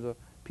there's a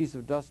piece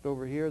of dust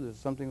over here, there's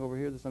something over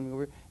here, there's something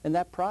over here. And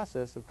that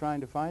process of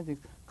trying to find things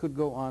could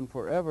go on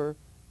forever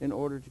in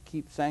order to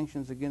keep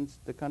sanctions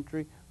against the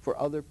country for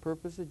other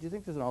purposes. Do you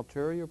think there's an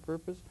ulterior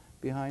purpose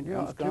behind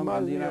UNSCOM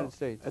and the United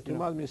States? It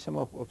reminds me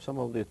of some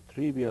of the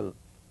trivial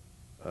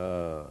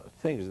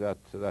things that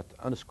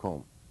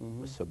UNSCOM,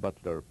 Mr.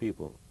 Butler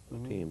people,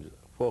 teams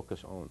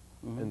focus on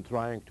in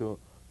trying to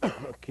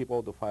keep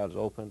all the files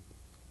open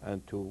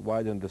and to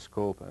widen the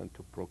scope and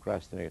to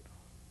procrastinate.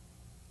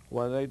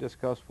 When they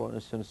discuss, for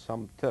instance,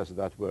 some tests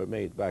that were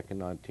made back in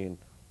the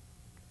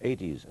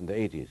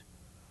 80s,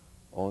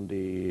 on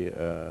the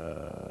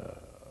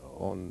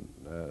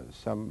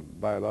some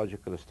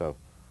biological stuff,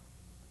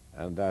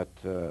 and that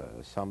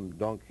some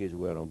donkeys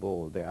were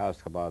involved. They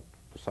asked about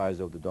the size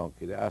of the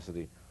donkey. They asked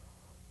the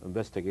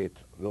investigate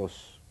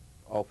those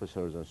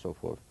officers and so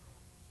forth,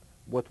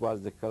 what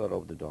was the color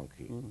of the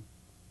donkey?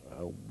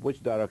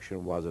 which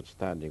direction was it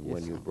standing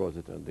when Yes. you brought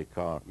it in the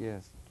car?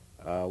 Yes.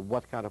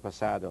 What kind of a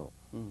saddle?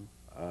 Mm.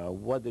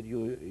 What did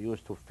you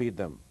use to feed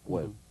them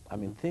with? I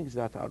mean, things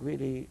that are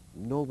really,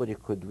 nobody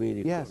could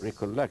really Yes.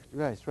 recollect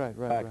Right, right,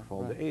 back right,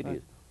 from right, the 80s.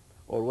 right.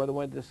 Or when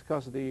we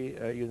discussed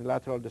the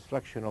unilateral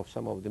destruction of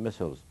some of the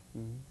missiles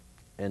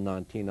in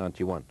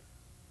 1991.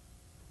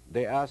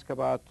 They ask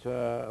about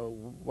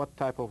what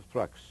type of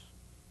trucks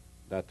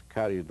that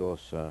carry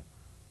those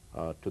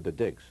to the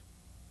digs,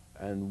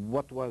 and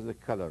what was the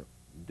color.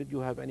 Did you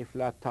have any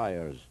flat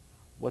tires?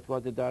 What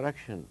was the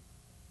direction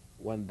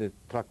when the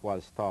truck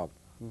was stopped?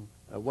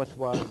 What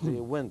was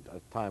the wind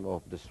at time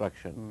of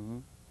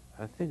destruction?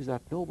 And things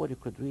that nobody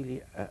could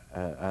really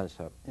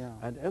answer. Yeah.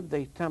 And if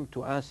they attempt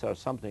to answer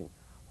something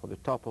from the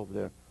top of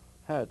their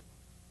head,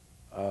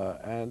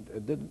 and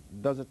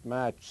it doesn't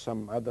match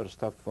some other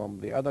stuff from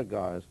the other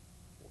guys,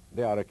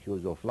 they are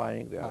accused of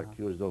lying, they are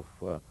accused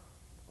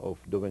of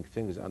doing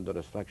things under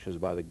instructions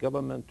by the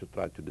government to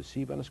try to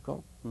deceive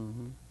NSCOM.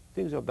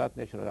 Things of that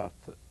nature. There are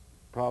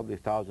probably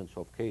thousands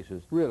of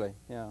cases Really?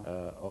 Yeah.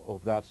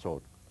 of that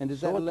sort. And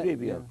is so that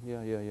trivial,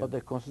 yeah. but they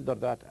consider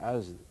that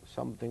as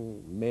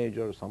something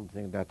major,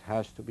 something that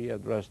has to be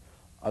addressed.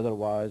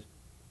 Otherwise,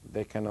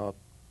 they cannot,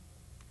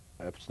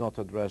 if it's not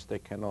addressed, they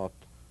cannot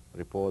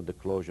report the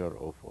closure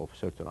of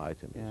certain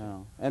items. Yeah.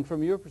 And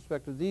from your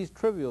perspective, these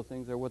trivial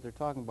things are what they're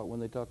talking about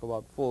when they talk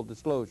about full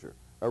disclosure.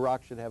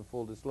 Iraq should have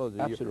full disclosure.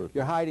 Absolutely.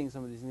 You're hiding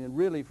some of these things. And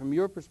really, from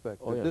your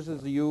perspective, Oh, yes, this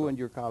is you and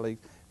your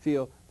colleagues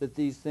feel that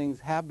these things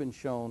have been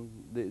shown,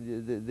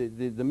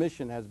 the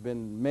mission has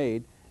been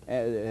made,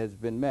 has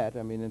been met,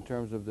 I mean, in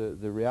terms of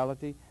the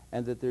reality,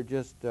 and that they're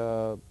just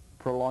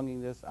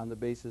prolonging this on the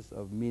basis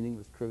of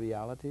meaningless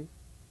triviality?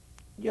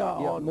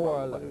 Yeah,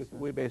 more or less.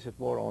 We base it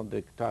more on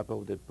the type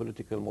of the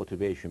political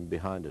motivation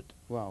behind it.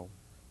 Wow.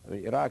 I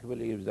mean, Iraq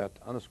believes that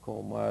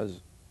UNSCOM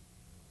was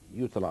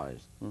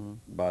utilized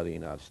by the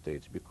United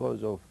States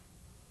because of,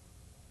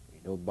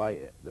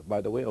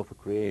 by the way of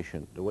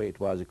creation, the way it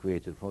was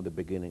created from the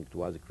beginning. It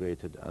was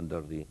created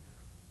under the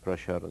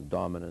pressure and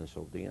dominance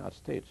of the United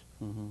States.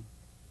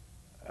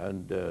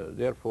 And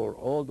therefore,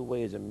 all the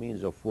ways and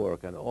means of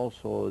work, and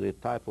also the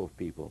type of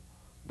people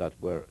that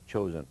were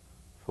chosen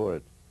for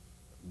it,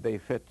 they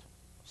fit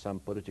some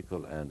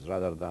political ends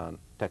rather than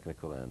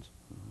technical ends.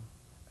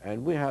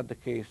 And we had the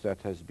case that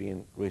has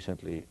been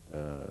recently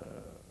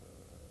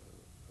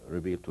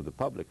revealed to the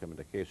public, I mean,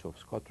 the case of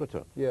Scott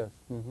Ritter. Yes.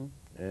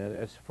 And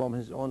it's from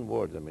his own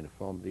words, I mean,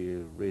 from the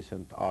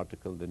recent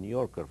article, The New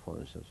Yorker, for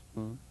instance.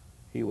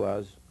 He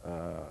was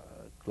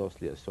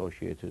closely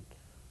associated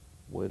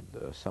with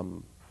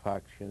some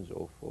factions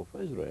of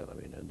Israel,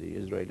 I mean, and the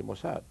Israeli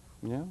Mossad.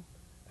 Yeah.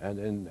 And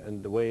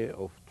in the way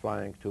of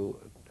trying to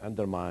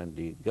undermine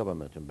the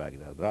government in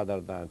Baghdad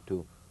rather than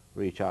to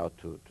reach out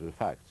to the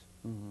facts,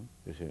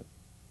 you see.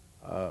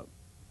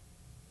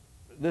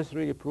 This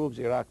really proves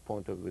Iraq's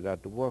point of view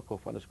that the work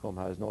of UNSCOM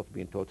has not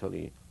been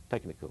totally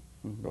technical,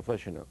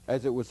 professional.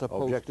 As it was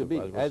supposed objective,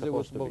 to be. As it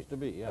was supposed to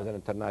be, yeah. As an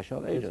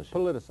international It's agency.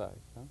 politicized.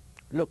 Huh?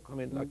 Look, I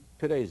mean, like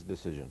today's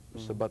decision,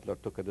 Mr. Butler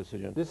took a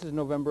decision. This is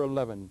November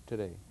 11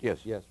 today.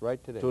 Yes. Yes,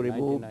 right today. To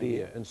remove the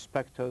 1998.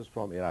 inspectors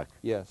from Iraq.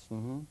 Yes.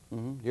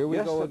 Here we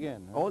go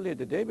again. Huh? Only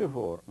the day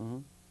before,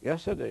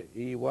 yesterday,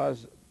 he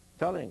was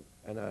telling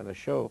in a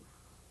show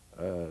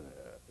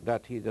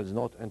that he does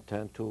not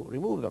intend to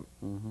remove them.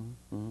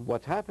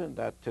 What happened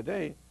that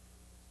today,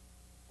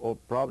 or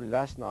probably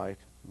last night,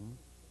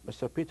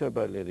 Mr. Peter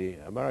Burley, the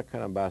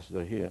American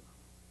ambassador here,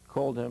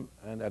 called him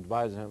and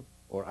advised him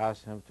or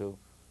asked him to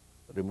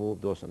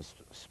remove those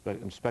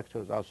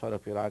inspectors outside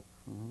of Iraq,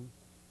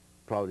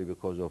 probably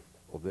because of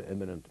the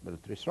imminent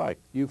military strike.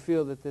 You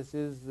feel that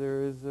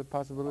there is a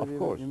possibility Of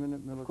course, an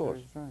imminent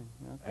military strike?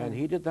 Okay. And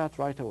he did that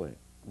right away,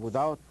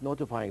 without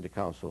notifying the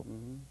council.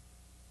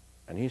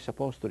 And he's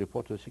supposed to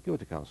report to the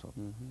Security Council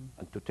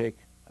and to take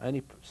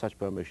any such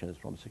permissions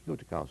from the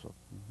Security Council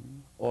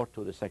or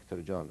to the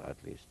Secretary General, at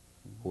least,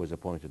 who has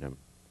appointed him.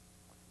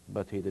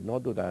 But he did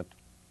not do that.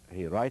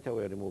 He right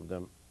away removed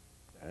them,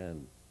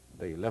 and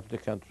they left the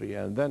country,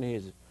 and then he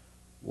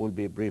will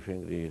be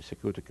briefing the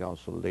Security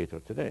Council later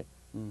today.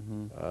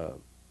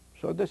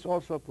 So this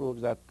also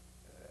proves that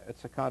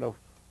it's a kind of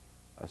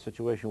a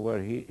situation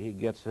where he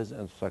gets his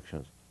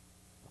instructions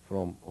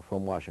from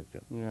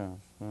Washington. Yes,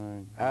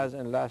 right. As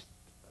in last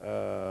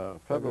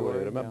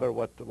February, remember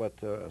yeah. what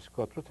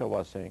Scott Ritter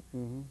was saying,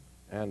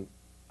 and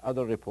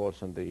other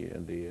reports in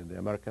the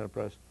American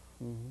press,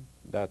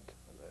 that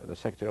the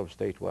Secretary of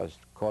State was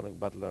calling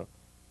Butler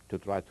to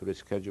try to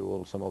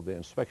reschedule some of the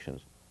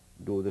inspections.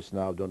 Do this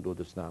now, don't do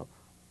this now.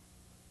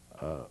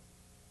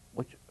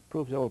 Which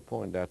proves our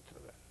point that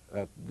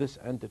this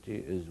entity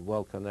is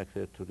well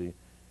connected to the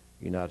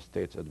United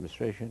States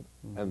administration,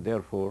 and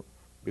therefore,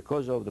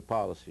 because of the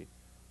policy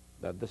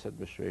that this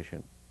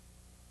administration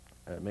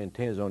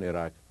maintains on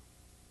Iraq,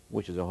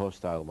 which is a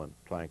hostile one,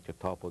 trying to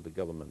topple the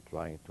government,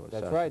 trying to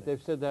assassinate. That's right.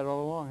 They've said that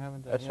all along,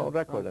 haven't they? That's on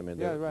record, right. I mean,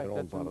 yeah, their, right. their own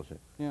That's policy.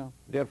 yeah.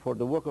 Therefore,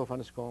 the work of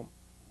UNSCOM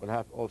will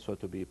have also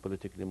to be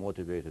politically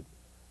motivated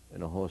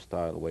in a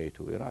hostile way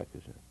to Iraq.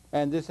 You see.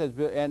 And this has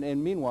been,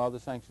 and meanwhile the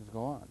sanctions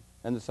go on,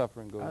 and the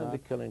suffering goes And on. the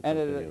killing and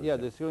continues. yeah,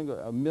 the killing,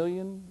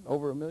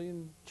 over a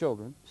million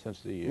children.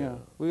 Since the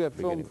We got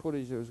film beginning.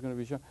 footage that was going to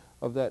be shown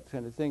of that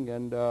kind of thing,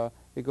 and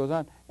it goes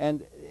on.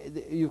 And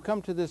you've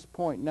come to this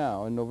point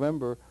now in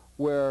November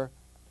where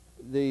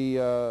the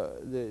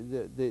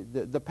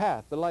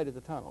path, the light at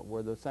the tunnel,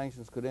 where the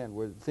sanctions could end,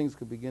 where things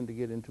could begin to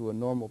get into a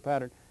normal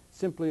pattern,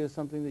 simply is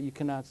something that you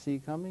cannot see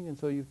coming, and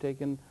so you've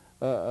taken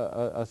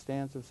a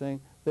stance of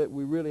saying that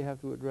we really have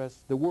to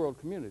address the world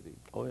community.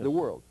 Oh, yes. The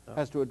world Yeah.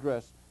 has to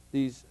address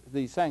these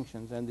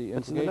sanctions and the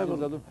It's the implications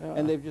level, of them, yeah.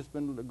 and they've just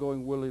been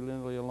going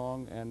willy-nilly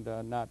along and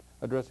not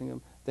addressing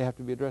them. They have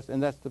to be addressed,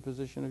 and that's the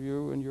position of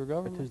you and your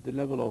government. It is the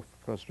level of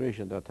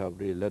frustration that have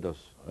really led us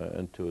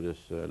into this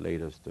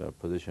latest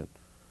position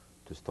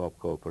to stop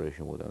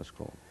cooperation with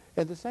UNSCROM.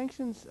 And the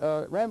sanctions,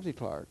 Ramsey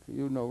Clark,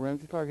 you know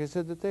Ramsey Clark, has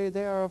said that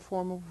they are a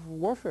form of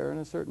warfare in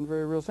a certain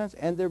very real sense,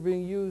 and they're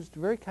being used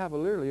very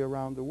cavalierly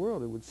around the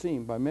world, it would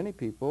seem, by many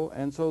people.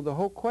 And so the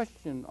whole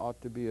question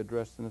ought to be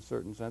addressed in a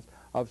certain sense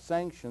of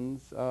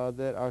sanctions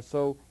that are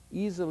so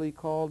easily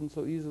called and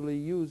so easily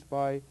used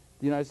by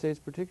the United States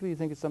particularly. You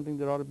think it's something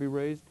that ought to be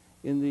raised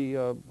in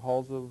the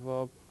halls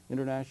of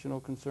international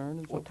concern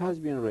and so What has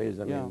been raised,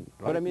 I yeah. mean,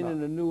 But I mean now,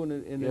 in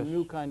a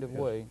new kind of yes.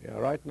 way. Yeah,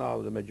 right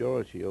now, the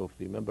majority of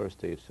the member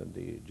states and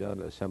the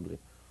General Assembly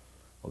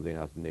of the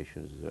United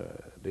Nations,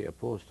 they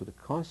oppose to the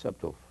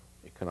concept of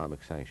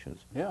economic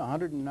sanctions. Yeah,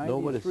 193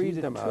 Nobody sees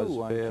to them 2 as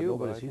on fair, Cuba,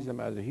 nobody I sees think. them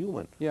as a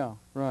human. Yeah,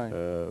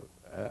 right.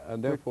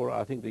 And therefore,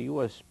 I think the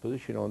U.S.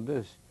 position on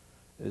this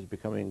is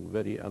becoming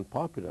very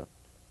unpopular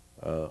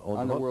on the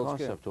the whole world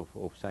scale. concept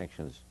of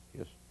sanctions.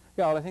 Yes.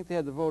 Yeah, well, I think they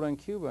had the vote on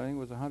Cuba. I think it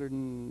was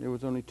it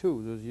was only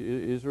 2. There was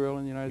Israel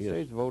and the United Yes.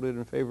 States voted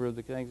in favor of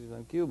the sanctions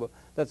on Cuba.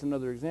 That's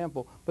another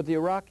example. But the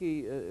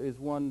Iraqi is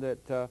one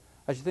that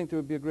I should think there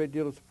would be a great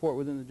deal of support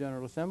within the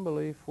General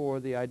Assembly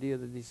for the idea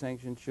that these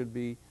sanctions should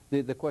be,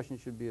 the question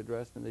should be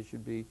addressed, and they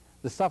should be,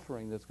 the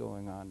suffering that's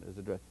going on is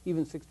addressed.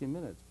 Even 60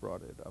 Minutes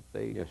brought it up.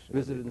 They Yes,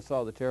 visited indeed. and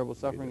saw the terrible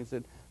suffering Indeed. and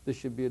said this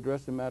should be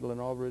addressed, and Madeleine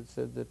Albright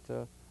said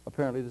that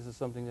apparently this is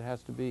something that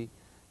has to be,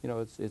 you know,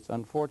 it's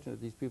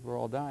unfortunate these people are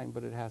all dying,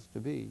 but it has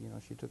to be. You know,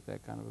 she took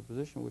that kind of a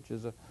position, which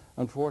is an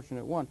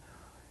unfortunate one.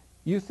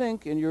 You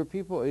think, and your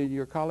people,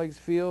 your colleagues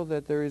feel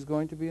that there is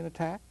going to be an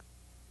attack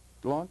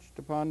launched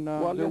upon,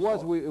 Well, there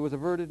yes, was, it was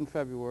averted in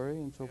February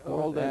and so forth.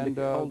 All and,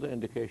 the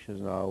indications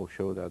now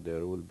show that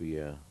there will be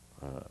a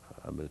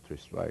military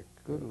strike.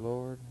 good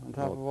Lord, on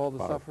top not of all the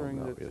far from suffering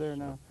now, that's yes, there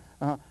yeah.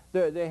 now.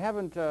 They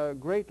haven't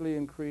greatly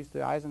increased,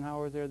 the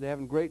Eisenhower there, they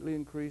haven't greatly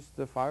increased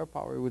the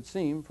firepower, it would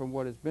seem, from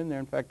what has been there.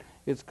 In fact,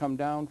 it's come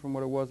down from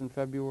what it was in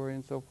February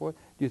and so forth.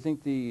 Do you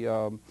think the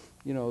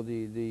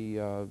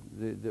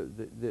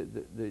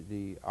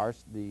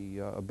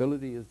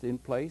ability is in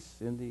place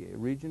in the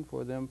region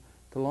for them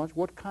to launch?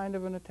 What kind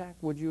of an attack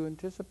would you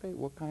anticipate?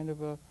 What kind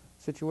of a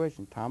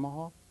situation?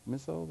 Tomahawk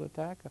missile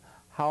attack?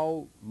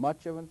 How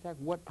much of an attack?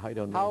 What? I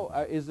don't know.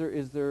 How is there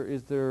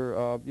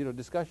you know,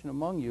 discussion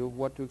among you of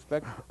what to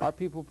expect? Are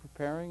people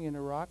preparing in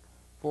Iraq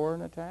for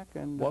an attack?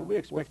 And Well, we're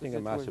what's the expecting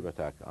a massive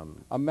situation? attack.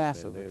 A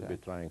massive They'll be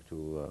attack. trying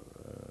to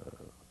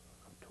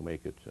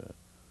make it,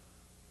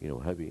 you know,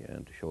 heavy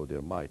and to show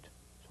their might,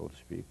 so to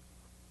speak.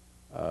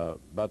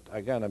 But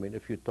again, I mean,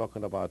 if you're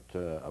talking about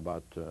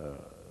the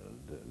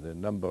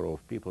number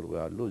of people we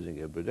are losing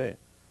every day,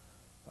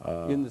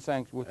 In the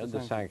sanctions, with and the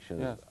the sanctions,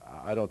 Yes.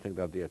 I don't think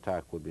that the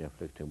attack would be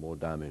inflicting more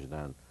damage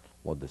than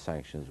what the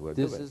sanctions were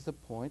This doing. is the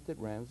point that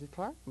Ramsey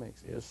Clark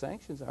makes. The Yes.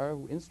 sanctions are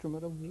an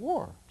instrument of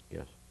war.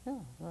 Yes. Yeah,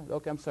 right.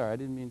 Okay, I'm sorry, I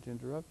didn't mean to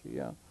interrupt you.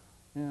 Yeah,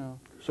 yeah.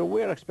 So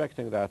we're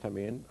expecting that. I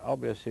mean,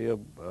 obviously,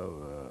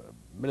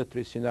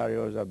 military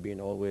scenarios have been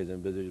always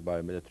envisaged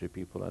by military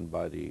people and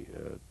by the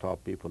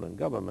top people in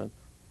government.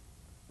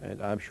 And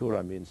I'm sure,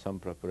 I mean, some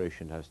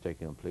preparation has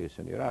taken place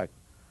in Iraq.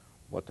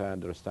 What I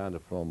understand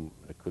from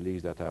the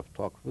colleagues that I've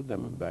talked with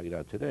them in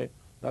Baghdad today,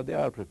 that they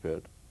are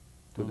prepared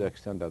to the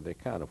extent that they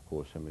can, of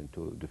course, I mean,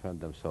 to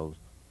defend themselves.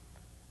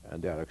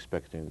 And they are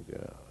expecting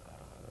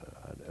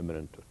an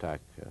imminent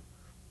attack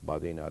by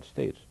the United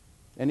States.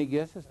 Any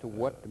guess as to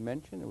what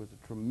dimension? It was a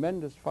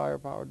tremendous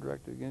firepower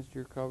directed against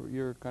your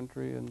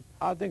country, and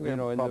I think they're you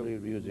know, in probably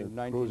the using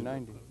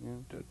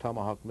 1990.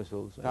 Tomahawk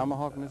missiles.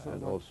 Tomahawk missiles,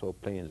 And right. also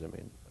planes, I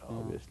mean,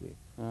 obviously.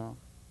 Yeah,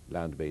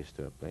 Land-based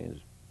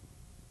planes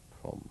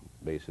from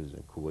bases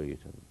in Kuwait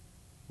and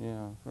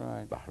yeah,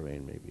 right.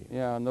 Bahrain, maybe.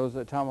 Yeah, and those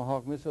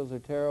Tomahawk missiles are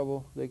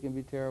terrible. They can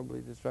be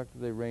terribly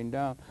destructive. They rain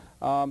down.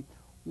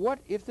 What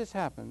if this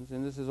happens,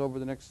 and this is over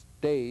the next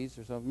days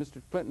or something?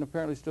 Mr. Clinton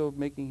apparently still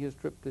making his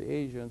trip to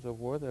Asia and so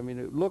forth. I mean,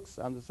 it looks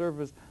on the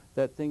surface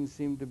that things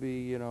seem to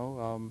be, you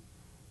know,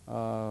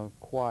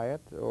 quiet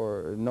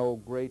or no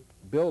great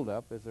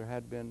buildup as there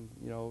had been,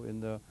 you know, in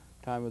the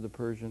time of the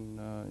Persian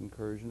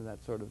incursion,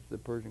 that sort of, the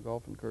Persian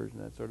Gulf incursion,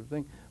 that sort of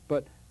thing.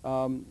 But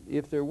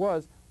if there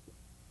was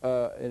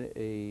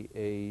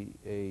a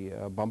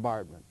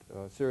bombardment,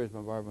 a serious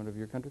bombardment of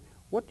your country,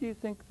 what do you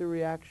think the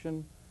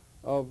reaction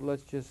of,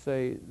 let's just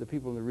say, the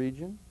people in the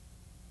region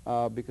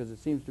because it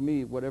seems to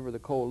me whatever the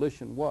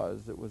coalition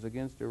was that was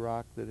against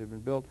Iraq that had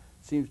been built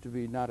seems to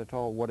be not at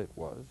all what it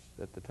was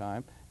at the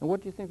time. And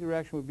what do you think the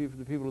reaction would be for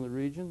the people in the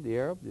region, the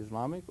Arab, the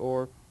Islamic,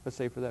 or let's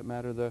say for that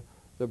matter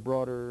the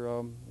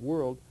broader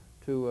world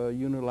to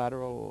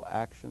unilateral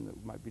action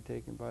that might be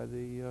taken by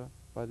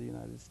the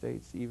United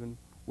States, even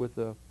with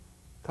the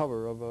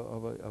cover of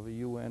a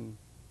UN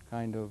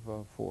kind of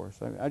force?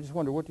 I just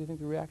wonder, what do you think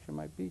the reaction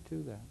might be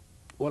to that?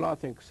 Well, I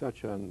think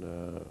such an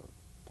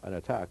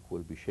attack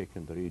will be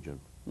shaking the region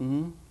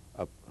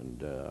up,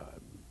 and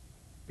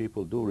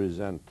people do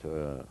resent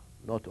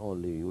not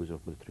only use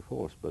of military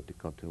force, but the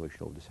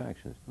continuation of the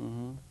sanctions.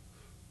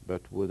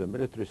 But with a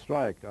military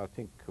strike, I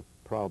think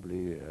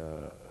probably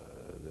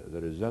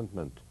the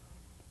resentment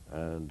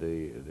and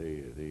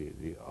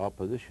the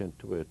opposition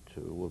to it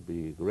will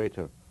be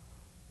greater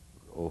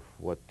of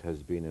what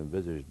has been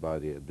envisaged by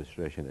the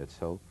administration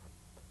itself.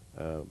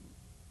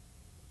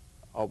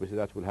 Obviously,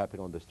 that will happen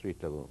on the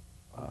street level.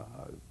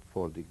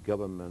 For the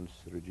governments,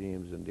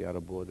 regimes in the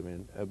Arab world, I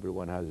mean,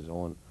 everyone has his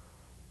own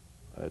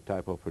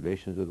type of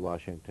relations with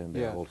Washington.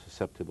 They're all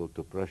susceptible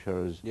to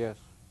pressures,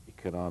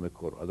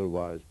 economic or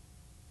otherwise.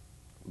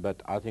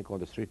 But I think on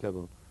the street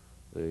level,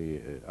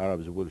 the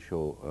Arabs will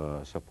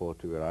show support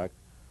to Iraq.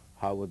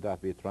 How would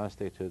that be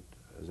translated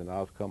as an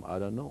outcome? I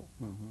don't know.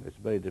 It's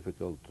very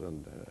difficult,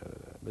 and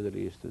Middle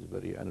East is a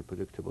very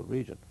unpredictable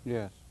region.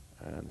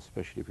 And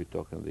especially if you're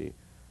talking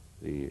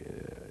the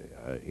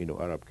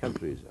Arab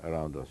countries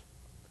around us.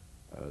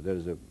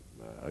 There's a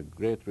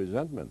great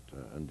resentment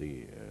in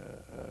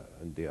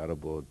the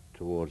Arab world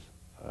towards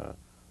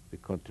the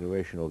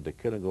continuation of the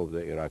killing of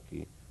the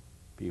Iraqi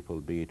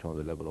people, be it on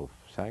the level of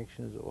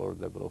sanctions or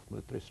level of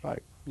military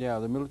strike. Yeah,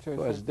 the military.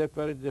 So it's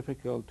very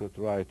difficult to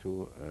try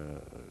to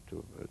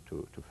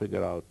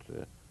figure out,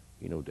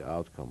 the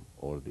outcome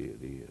or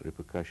the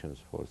repercussions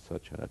for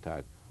such an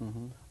attack.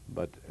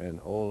 But in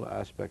all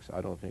aspects,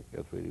 I don't think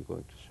it's really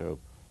going to serve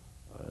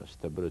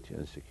stability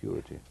and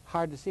security.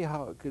 Hard to see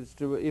how, because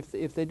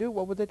if they do,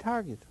 what would they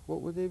target?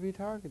 What would they be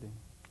targeting?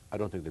 I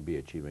don't think they'd be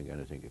achieving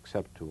anything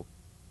except to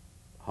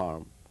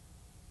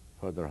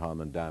further harm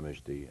and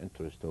damage the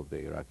interest of the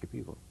Iraqi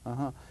people.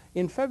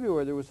 In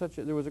February, there was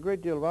a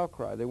great deal of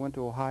outcry. They went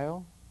to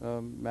Ohio,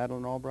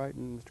 Madeleine Albright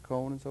and Mr.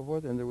 Cohen and so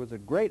forth, and there was a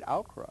great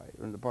outcry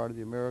on the part of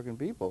the American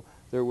people.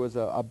 There was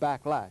a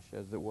backlash,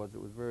 as it was.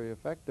 It was very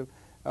effective.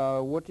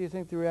 What do you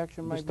think the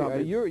reaction might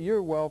be?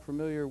 You're well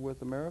familiar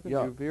with Americans.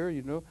 You're here,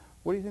 you know.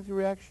 What do you think the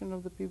reaction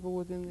of the people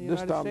within the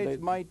United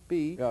States might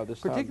be?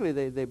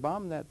 Particularly, they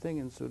bombed that thing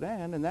in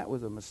Sudan, and that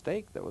was a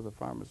mistake. That was a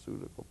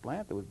pharmaceutical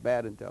plant. There was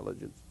bad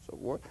intelligence and so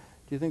forth.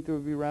 Do you think there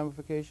would be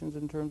ramifications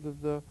in terms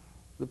of the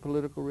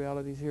political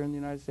realities here in the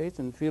United States,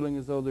 and feeling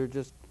as though they're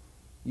just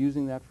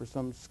using that for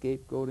some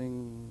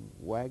scapegoating,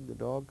 wag the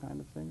dog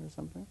kind of thing or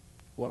something?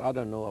 Well, I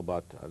don't know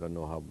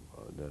how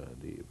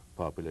the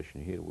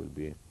population here will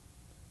be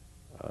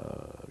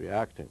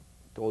reacting.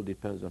 It all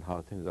depends on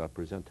how things are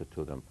presented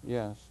to them.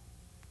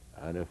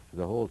 And if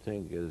the whole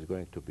thing is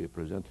going to be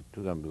presented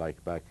to them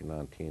like back in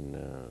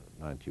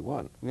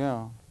 1991,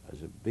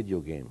 as a video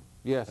game,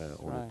 on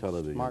the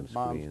television Smart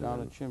screen, bombs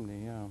down a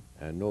chimney,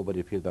 and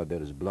nobody feels that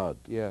there is blood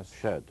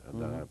shed,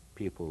 and there are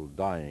people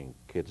dying,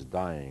 kids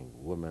dying,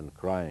 women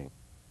crying.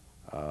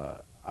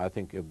 I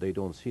think if they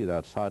don't see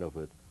that side of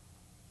it,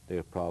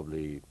 they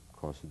probably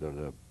consider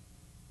the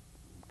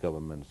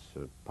government's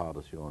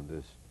policy on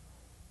this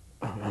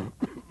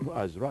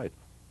as right.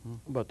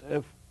 But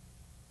if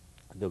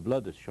the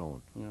blood is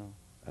shown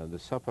and the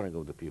suffering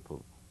of the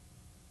people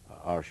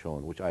are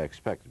shown, which I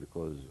expect,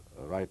 because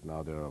right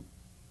now there are,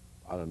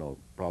 I don't know,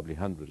 probably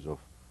hundreds of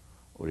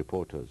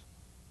reporters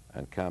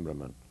and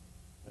cameramen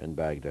in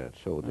Baghdad,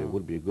 so there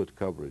will be good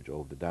coverage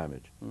of the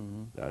damage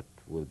that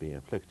will be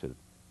inflicted,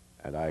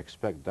 and I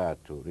expect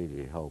that to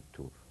really help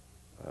to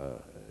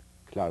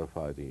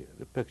clarify the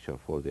picture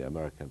for the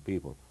American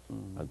people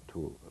and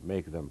to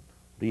make them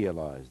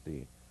realize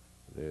the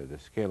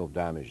scale of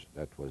damage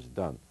that was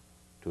done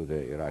to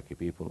the Iraqi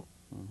people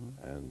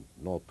and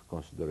not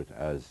consider it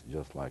as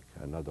just like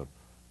another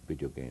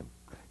video game.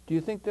 Do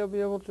you think they'll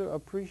be able to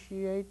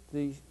appreciate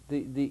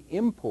the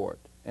import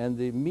and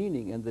the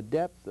meaning and the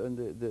depth and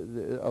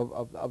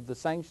of the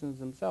sanctions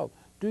themselves?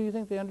 Do you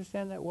think they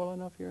understand that well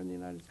enough here in the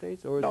United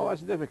States? Or is no,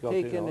 it's difficult.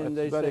 Taken and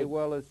they say,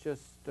 well, it's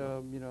just,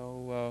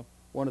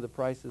 one of the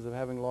prices of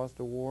having lost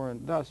a war,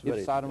 and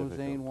if Saddam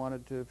Hussein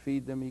wanted to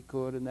feed them, he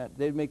could, and that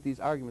they'd make these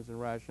arguments and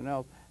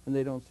rationales, and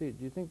they don't see it.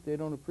 Do you think they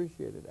don't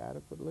appreciate it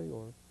adequately,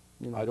 or?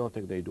 I don't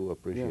think they do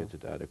appreciate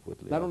it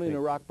adequately. Not only in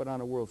Iraq, but on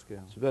a world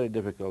scale. It's a very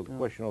difficult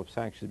question of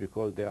sanctions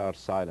because they are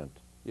silent.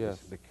 Yes,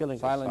 the killing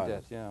silent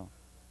death.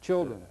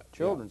 Children,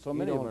 so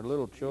many of them are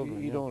little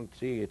children. You don't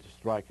see it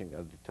striking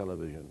at the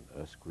television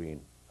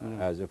screen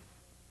as if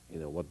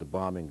what the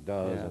bombing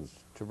does and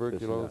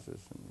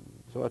tuberculosis.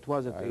 So it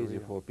wasn't easy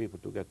for people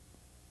to get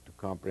to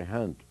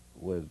comprehend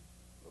with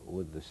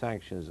the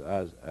sanctions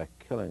as a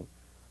killing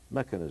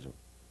mechanism,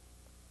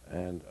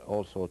 and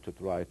also to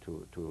try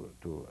to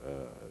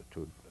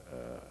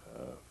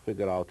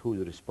figure out who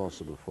is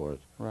responsible for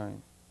it.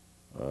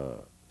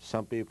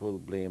 Some people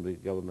blame the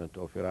government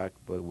of Iraq,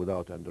 but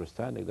without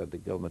understanding that the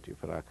government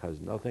of Iraq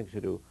has nothing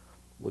to do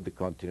with the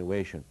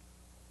continuation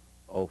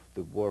of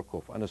the work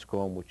of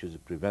UNSCOM, which is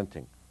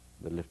preventing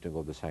the lifting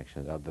of the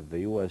sanctions, and that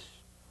the U.S.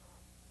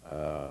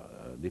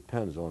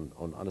 Depends on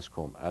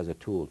UNSCOM as a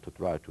tool to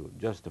try to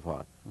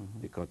justify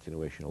the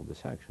continuation of the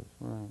sanctions.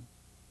 Right.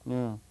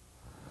 Yeah.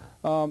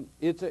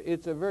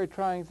 It's a very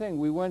trying thing.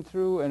 We went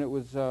through, and it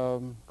was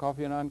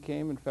Kofi Annan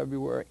came in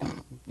February.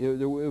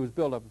 it was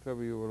built up in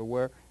February, you were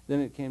aware. Then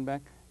it came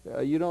back.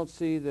 You don't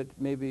see that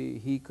maybe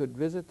he could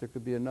visit? There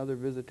could be another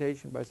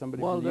visitation by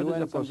somebody from the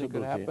UN. Something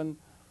could happen,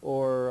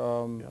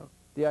 or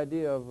the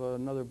idea of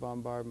another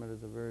bombardment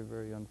is a very,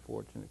 very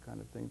unfortunate kind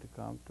of thing to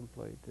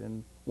contemplate.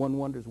 And one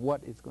wonders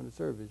what it's going to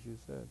serve, as you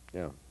said.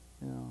 Yeah.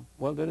 Yeah.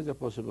 Well, there is a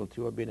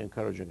possibility. I've been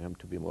encouraging him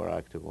to be more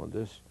active on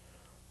this,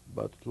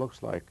 but it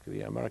looks like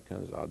the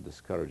Americans are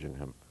discouraging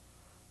him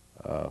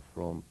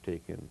from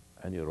taking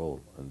any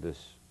role in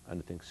this.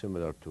 Anything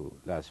similar to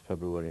last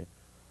February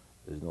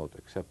is not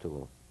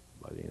acceptable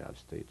by the United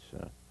States.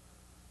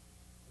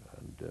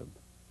 And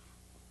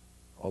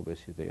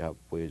obviously they have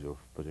ways of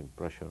putting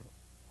pressure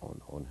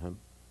on him.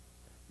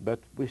 But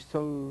we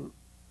still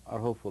are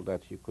hopeful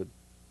that he could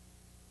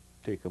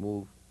take a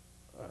move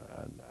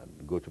and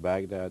go to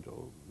Baghdad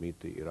or meet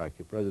the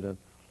Iraqi president,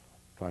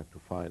 trying to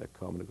find a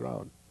common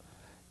ground.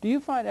 Do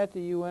you find at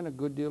the UN a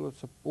good deal of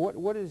support?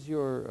 What is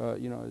your,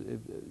 you know,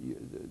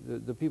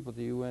 the people at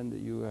the UN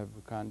that you have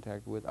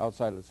contact with,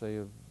 outside, let's say,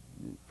 of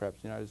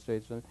perhaps the United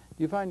States, do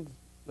you find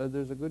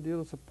there's a good deal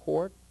of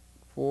support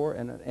for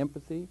and an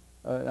empathy,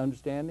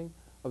 understanding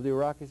of the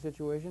Iraqi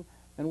situation?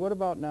 And what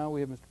about now we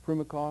have Mr.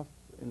 Primakov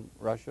in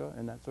Russia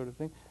and that sort of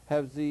thing?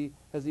 Has the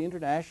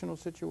international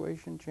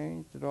situation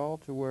changed at all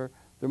to where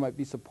there might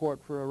be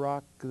support for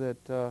Iraq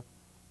that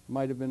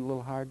might have been a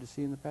little hard to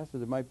see in the past? Or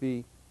there might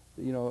be,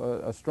 you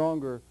know,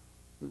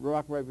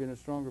 Iraq might be in a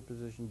stronger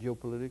position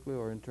geopolitically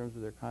or in terms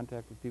of their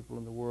contact with people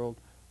in the world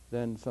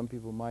than some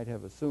people might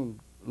have assumed,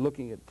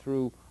 looking at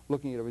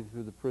everything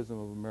through the prism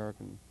of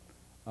American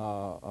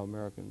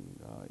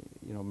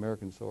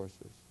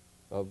sources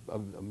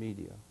of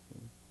media.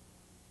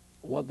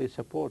 Well, the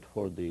support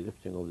for the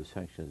lifting of the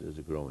sanctions is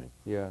growing.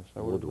 Yes,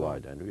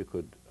 worldwide, and we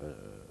could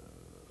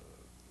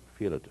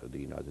feel it at the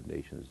United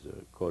Nations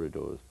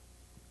corridors.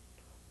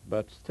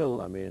 But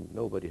still, I mean,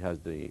 nobody has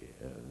the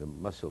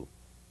muscle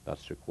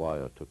that's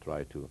required to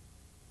try to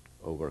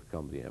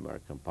overcome the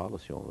American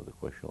policy on the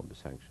question of the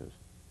sanctions,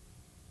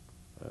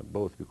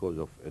 both because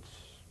of its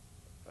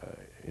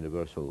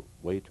universal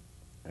weight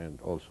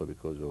and also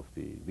because of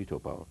the veto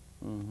power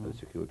of the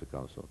Security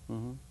Council.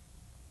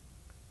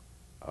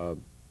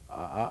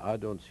 I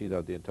don't see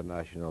that the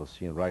international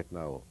scene right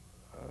now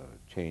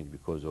changed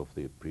because of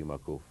the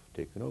Primakov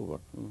taking over.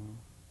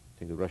 I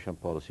think the Russian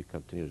policy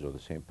continues on the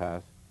same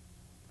path.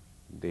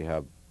 They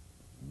have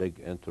big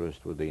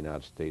interest with the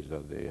United States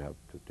that they have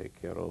to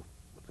take care of.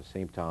 At the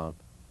same time,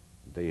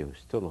 they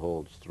still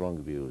hold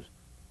strong views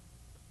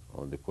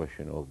on the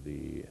question of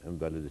the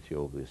invalidity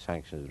of the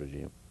sanctions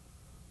regime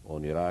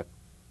on Iraq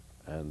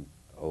and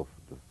of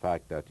the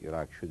fact that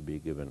Iraq should be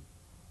given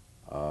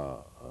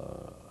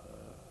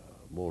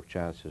more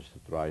chances to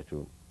try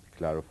to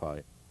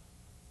clarify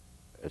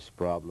its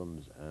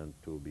problems and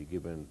to be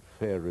given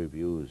fair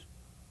reviews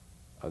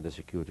at the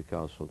Security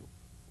Council,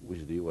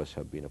 which the U.S.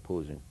 have been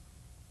opposing.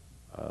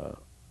 Have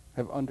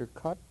they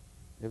undercut?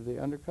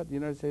 The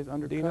United States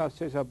undercut? The United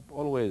States have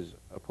always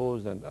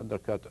opposed and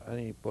undercut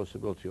any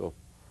possibility of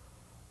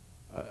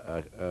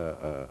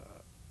an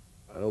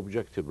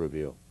objective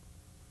review.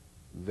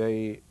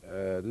 They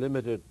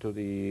limited to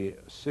the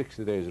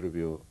 60 days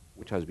review,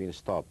 which has been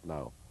stopped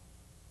now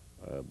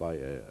by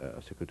a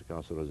Security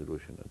Council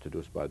resolution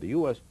introduced by the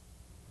U.S.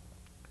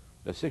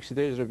 The 60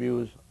 days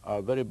reviews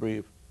are very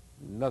brief,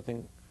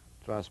 nothing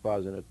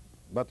transpires in it.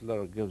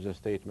 Butler gives a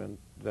statement,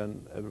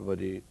 then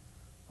everybody,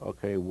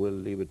 okay, we'll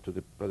leave it to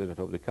the President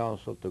of the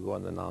Council to go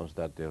and announce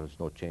that there is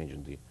no change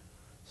in the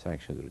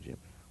sanctions regime.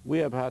 We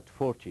have had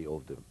 40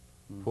 of them,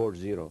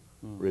 40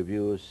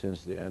 reviews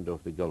since the end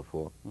of the Gulf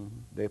War.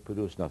 They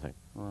produce nothing.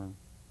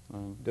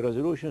 The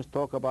resolutions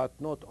talk about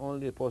not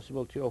only the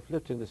possibility of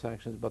lifting the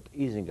sanctions, but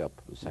easing up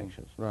the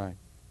sanctions. Right.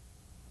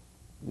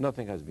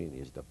 Nothing has been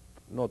eased up,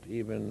 not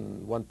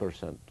even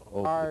 1%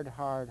 of hard.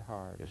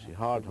 You see,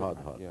 hard.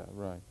 Yeah,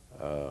 right.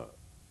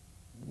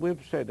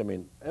 We've said, I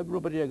mean,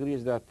 everybody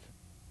agrees that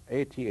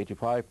 80,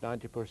 85,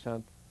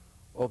 90%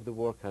 of the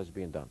work has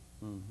been done.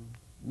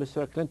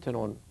 Mr. Clinton,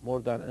 on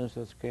more than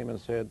instance, came and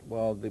said,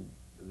 well, the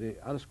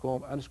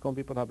UNSCOM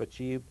people have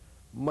achieved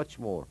much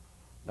more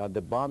than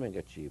the bombing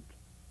achieved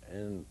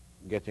in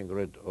getting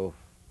rid of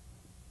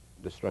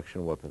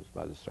destruction weapons,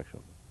 mass destruction.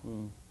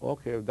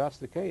 Okay, if that's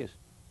the case,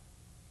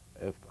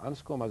 if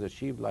UNSCOM has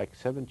achieved like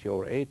 70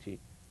 or 80%,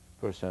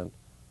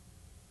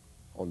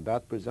 on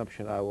that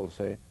presumption, I will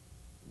say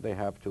they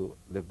have to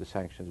lift the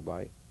sanctions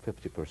by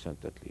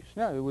 50% at least.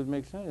 Yeah, it would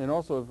make sense. And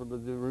also, for the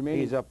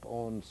remaining... Ease up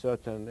on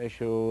certain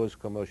issues,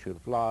 commercial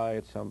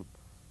flights, some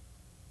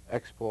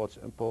exports,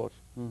 imports.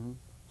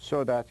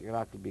 so that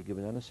Iraq will be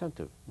given an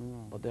incentive.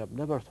 But they have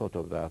never thought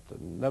of that,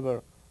 and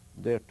never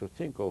dared to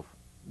think of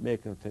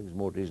making things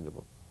more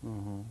reasonable.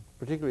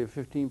 Particularly if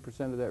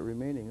 15% of that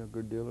remaining, a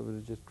good deal of it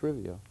is just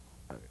trivia.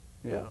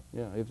 Yeah.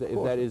 If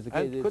that is the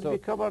case, and could be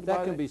covered that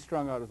by can be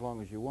strung out as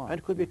long as you want.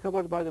 And could be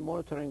covered by the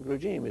monitoring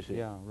regime, you see.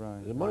 Yeah,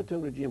 right. The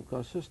monitoring regime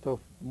consists of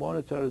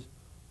monitors,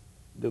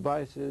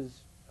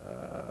 devices,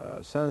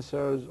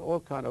 sensors,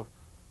 all kind of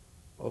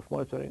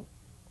monitoring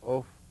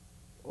of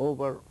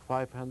over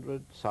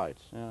 500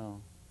 sites. Yeah.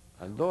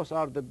 And those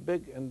are the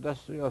big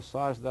industrial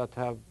sites that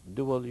have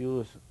dual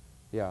use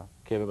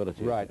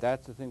capability. Right,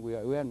 that's the thing we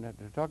haven't had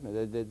to talk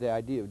about, the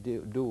idea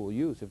of dual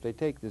use. If they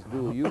take this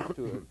dual use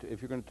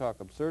if you're going to talk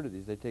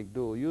absurdities, they take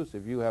dual use.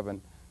 If you have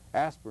an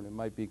aspirin, it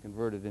might be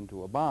converted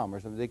into a bomb or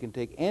something. They can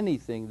take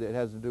anything that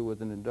has to do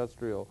with a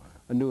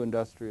new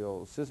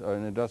industrial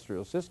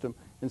system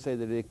and say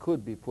that it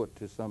could be put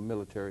to some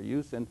military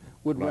use and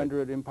would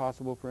render it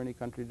impossible for any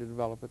country to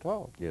develop at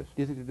all. Yes.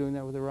 Do you think they're doing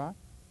that with Iraq?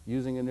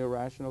 Using an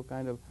irrational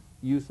kind of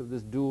use of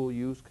this dual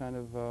use kind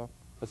of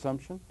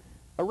assumption?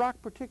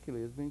 Iraq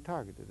particularly is being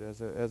targeted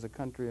as a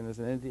country and as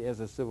an entity, as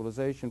a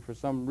civilization for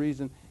some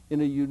reason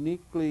in a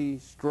uniquely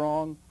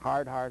strong,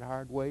 hard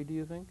way, do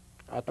you think?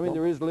 I mean,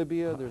 there is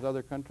Libya, there's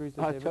other countries.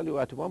 I'll tell you,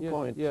 at one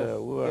point we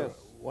were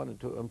wanted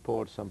to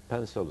import some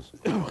pencils.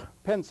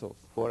 Pencils?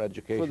 For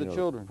education. For the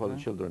children. For the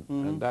children.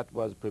 And that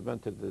was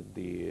prevented.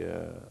 The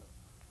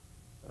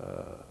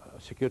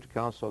Security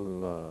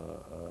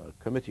Council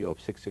Committee of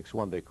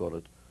 661, they call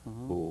it,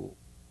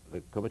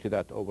 the committee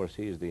that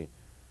oversees the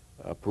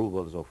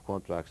approvals of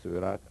contracts to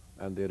Iraq,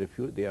 and they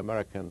refused, the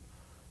American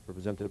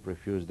representative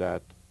refused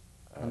that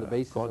on the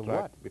basis contract of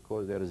what?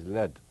 because there is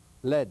lead.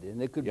 Lead,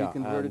 and it could be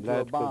converted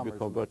to a bomb. Lead could be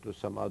converted to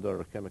some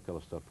other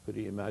chemical stuff. Could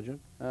you imagine?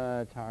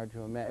 It's hard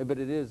to imagine, but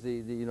it is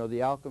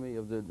the alchemy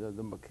of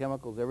the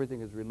chemicals.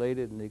 Everything is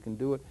related, and they can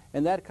do it.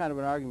 And that kind of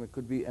an argument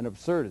could be an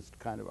absurdist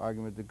kind of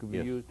argument that could be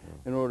used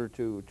in order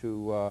to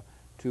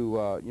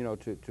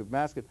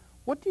mask it.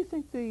 What do you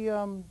think the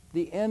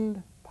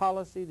end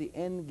policy, the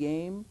end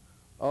game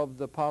of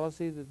the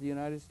policy that the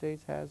United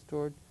States has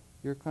toward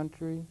your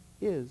country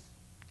is?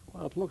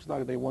 Well, it looks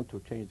like they want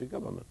to change the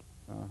government.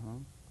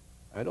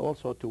 And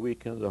also to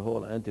weaken the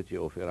whole entity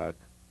of Iraq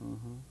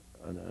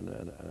and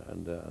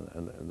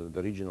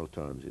the regional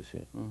terms, you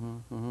see.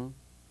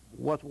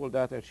 What will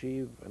that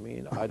achieve? I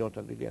mean, I don't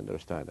really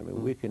understand. I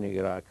mean, weakening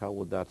Iraq, how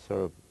would that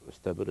serve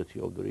stability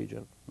of the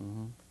region?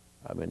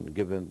 I mean,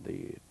 given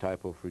the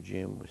type of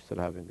regime we're still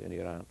having in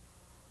Iran,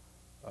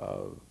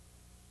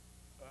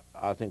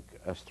 I think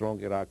a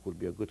strong Iraq would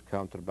be a good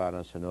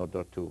counterbalance in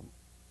order to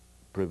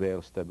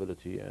prevail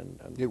stability and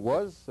it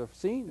was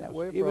seen that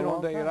way for even a long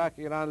on the time.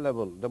 Iraq-Iran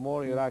level. The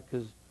more Iraq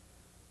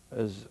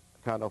is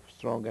kind of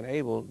strong and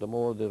able, the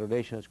more the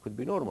relations could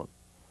be normal.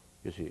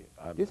 You see.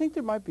 Do you think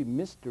there might be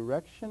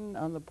misdirection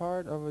on the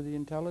part of the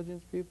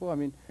intelligence people? I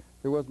mean,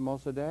 there was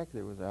Mossadegh,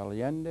 there was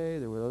Allende,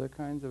 there were other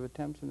kinds of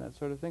attempts and that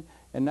sort of thing,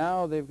 and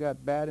now they've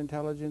got bad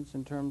intelligence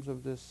in terms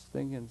of this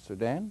thing in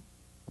Sudan.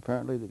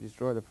 Apparently, they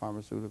destroyed a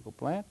pharmaceutical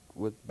plant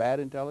with bad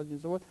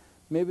intelligence. Or what?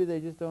 Maybe they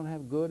just don't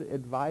have good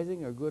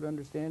advising or good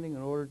understanding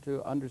in order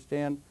to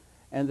understand,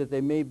 and that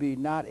they may be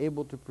not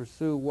able to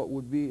pursue what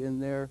would be in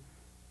their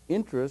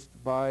interest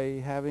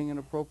by having an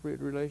appropriate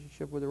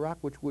relationship with Iraq,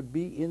 which would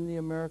be in the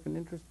American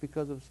interest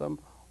because of some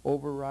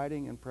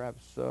overriding and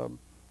perhaps,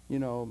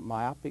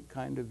 myopic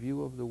kind of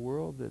view of the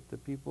world that the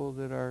people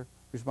that are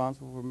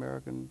responsible for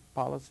American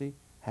policy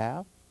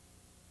have?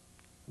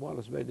 Well,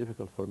 it's very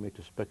difficult for me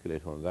to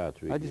speculate on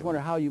that. Really. I just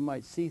wonder how you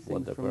might see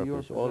things from your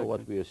perspective. All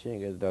what we are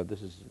seeing is that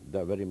this is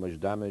very much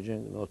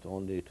damaging, not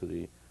only to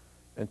the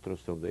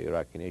interest of the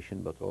Iraqi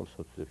nation, but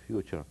also to the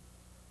future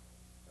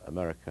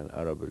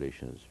American-Arab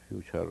relations,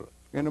 future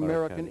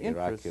American Iraqi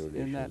interest relations,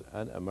 in that.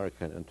 and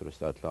American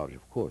interest at large,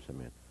 of course. I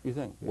mean, you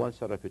think?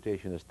 Once a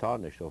reputation is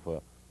tarnished of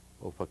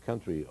a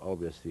country,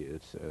 obviously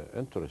its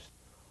interest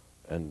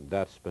in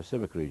that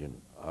specific region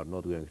are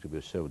not going to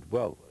be served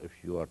well if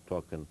you are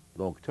talking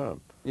long term.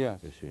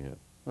 Yes. You see here.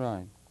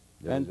 Right.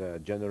 There's a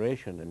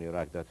generation in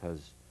Iraq that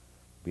has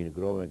been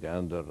growing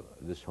under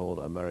this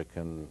whole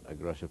American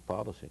aggressive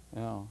policy.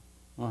 Yeah.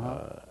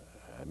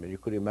 I mean, you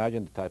could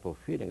imagine the type of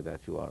feeling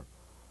that you are,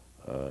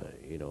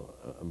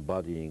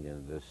 embodying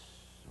in this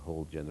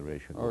whole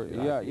generation. Or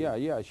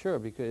yeah, sure,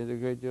 because there's a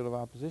great deal of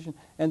opposition,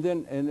 and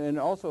then and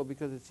also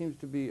because it seems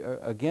to be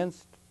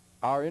against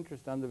our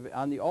interest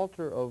on the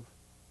altar of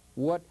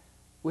what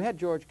we had.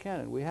 George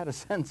Kennan, we had a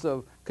sense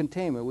of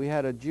containment, we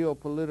had a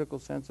geopolitical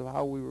sense of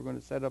how we were going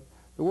to set up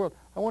the world.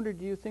 I wonder,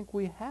 do you think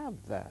we have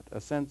that, a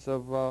sense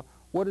of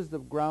what is the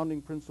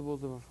grounding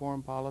principles of a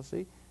foreign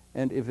policy,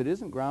 and if it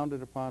isn't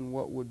grounded upon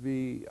what would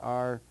be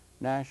our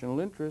national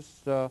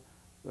interests?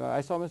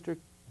 I saw Mr.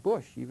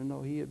 Bush, even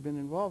though he had been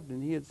involved,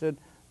 and he had said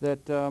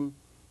that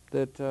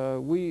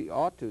we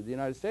ought to, the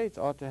United States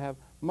ought to have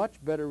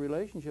much better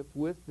relationships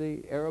with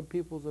the Arab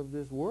peoples of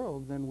this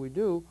world than we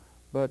do.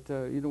 But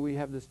we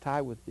have this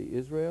tie with the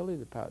Israeli,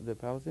 the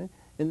Palestinian.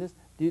 In this,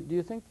 do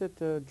you think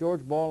that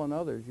George Ball and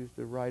others used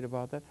to write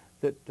about that?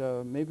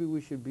 that maybe we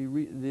should be,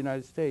 the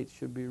United States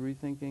should be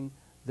rethinking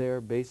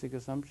their basic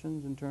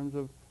assumptions in terms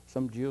of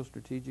some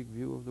geostrategic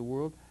view of the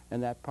world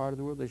and that part of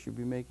the world. They should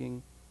be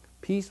making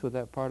peace with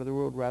that part of the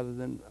world rather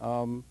than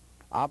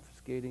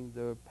obfuscating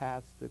the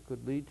paths that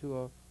could lead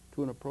to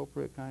an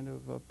appropriate kind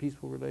of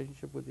peaceful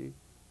relationship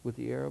with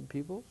the Arab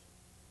peoples.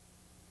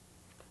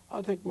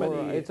 I think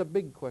It's a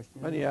big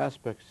question. many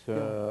aspects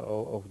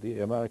of the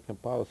American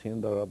policy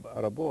in the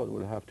Arab world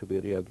will have to be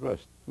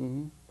readdressed.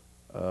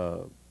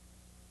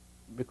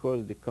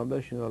 Because the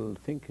conventional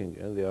thinking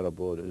in the Arab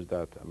world is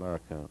that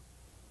America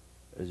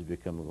is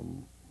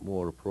becoming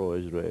more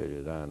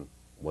pro-Israeli than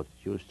what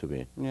it used to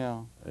be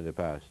in the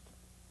past.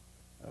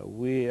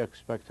 We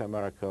expect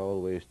America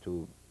always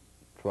to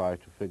try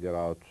to figure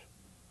out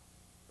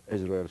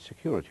Israel's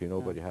security.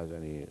 Nobody has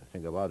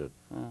anything about it.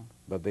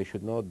 But they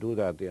should not do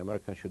that. The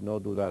Americans should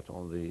not do that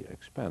on the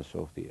expense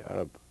of the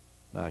Arab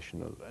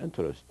national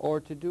interest. Or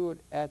to do it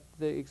at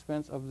the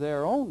expense of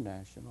their own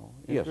national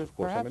interest. Yes, of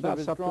course. I mean,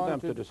 that's up to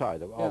them to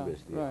decide,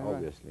 obviously.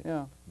 Obviously.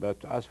 Yeah. But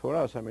as for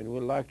us, I mean,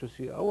 we'd like to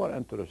see our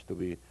interest to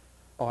be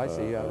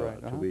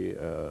to be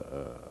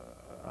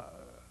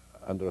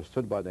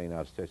understood by the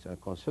United States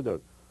and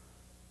considered,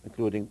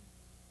 including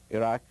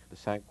Iraq,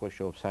 the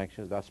question of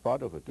sanctions. That's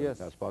part of it. Yes.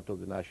 That's part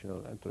of the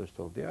national interest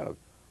of the Arabs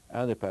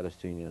and the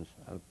Palestinians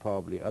and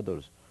probably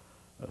others.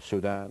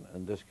 Sudan,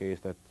 in this case,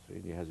 that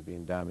really has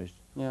been damaged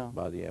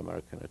by the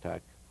American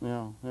attack.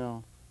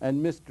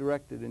 And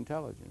misdirected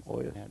intelligence.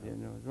 Oh, yes.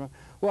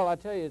 Well, I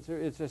tell you,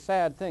 it's a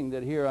sad thing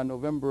that here on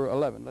November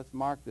 11, let's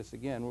mark this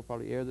again, we'll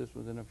probably air this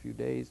within a few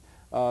days,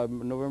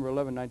 November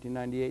 11,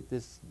 1998,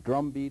 this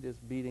drumbeat is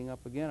beating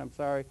up again. I'm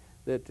sorry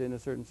that in a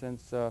certain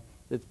sense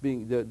it's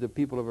being, the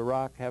people of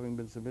Iraq, having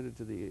been submitted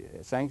to the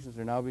sanctions,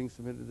 are now being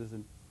submitted to this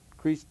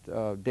increased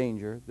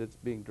danger that's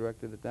being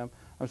directed at them.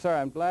 I'm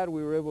sorry, I'm glad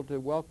we were able to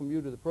welcome you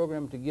to the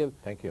program to give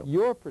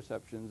your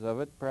perceptions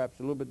of it, perhaps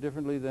a little bit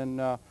differently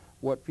than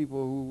what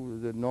people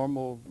the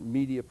normal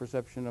media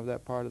perception of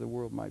that part of the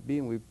world might be,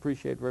 and we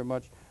appreciate very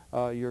much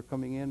your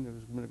coming in.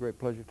 It's been a great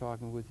pleasure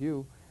talking with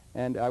you.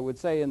 And I would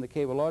say in the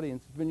cable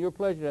audience, it's been your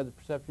pleasure to have the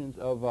perceptions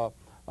of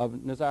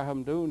Nizar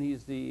Hamdoon.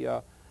 He's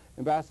the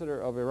ambassador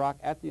of Iraq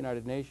at the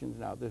United Nations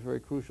now at this very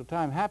crucial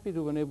time. Happy to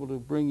have been able to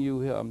bring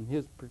you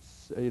his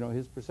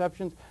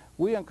perceptions.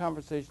 We on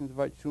Conversations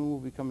Invite soon will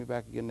be coming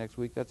back again next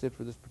week. That's it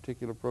for this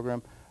particular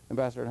program.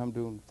 Ambassador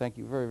Hamdoon, thank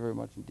you very, very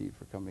much indeed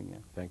for coming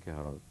in. Thank you,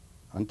 Harold.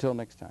 Until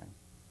next time.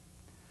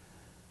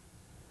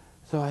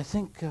 So I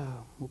think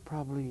we'll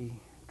probably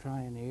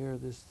try and air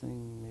this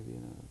thing maybe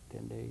in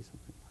 10 days,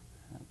 something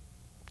like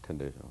that. 10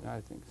 days.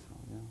 I think so,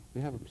 yeah. We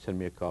have Send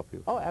me a copy.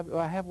 Oh,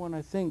 I have one,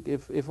 I think.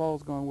 If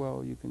all's gone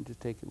well, you can just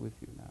take it with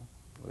you now.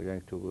 We're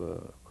going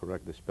to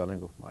correct the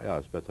spelling of my,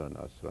 it's better than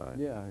us, right?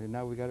 Yeah,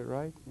 now we got it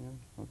right?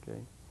 Yeah,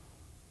 okay.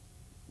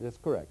 That's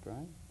correct,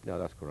 right? Yeah,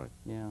 that's correct.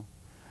 Yeah.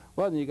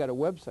 Well, then you got a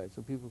website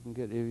so people can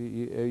get,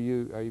 are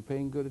you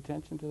paying good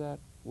attention to that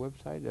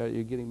website? Are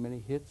you getting many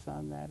hits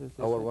on that?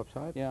 Our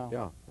website?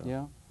 Yeah.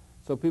 Yeah.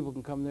 So people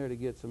can come there to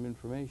get some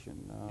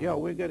information. Yeah,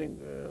 we're getting,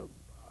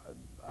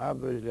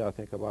 averagely, I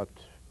think, about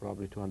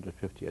probably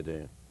 250 a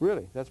day.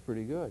 Really? That's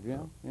pretty good,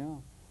 yeah.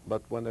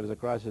 But when there is a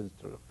crisis,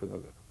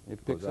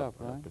 it picks up,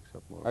 right? It picks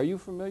up more. Are you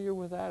familiar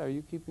with that? Are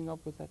you keeping up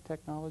with that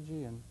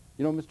technology? And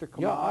you know, Mr.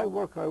 Kamal? Yeah, I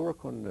work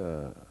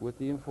on... with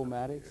the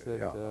informatics?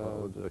 That,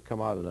 with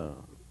Kamal,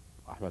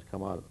 Ahmed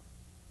Kamal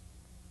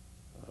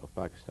of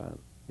Pakistan.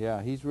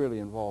 Yeah, he's really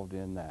involved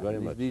in that. Very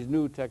much. These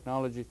new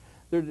technologies,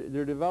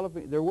 they're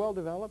developing, they're well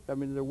developed. I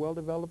mean, they're well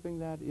developing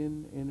that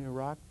in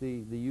Iraq,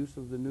 the use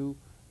of the new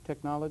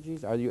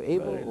technologies. Are you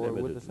able, very or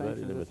limited, with the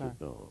sanctions? Very limited,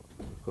 no.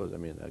 Because, I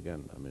mean,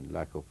 again,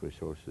 lack of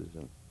resources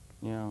and...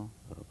 Yeah.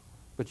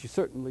 But you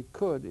certainly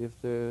could if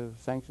the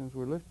sanctions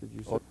were lifted.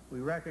 We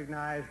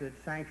recognize that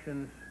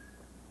sanctions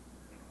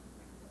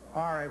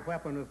are a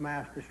weapon of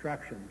mass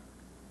destruction,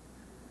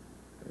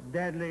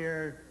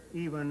 deadlier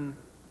even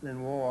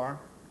than war,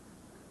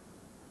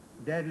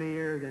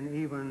 deadlier than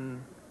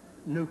even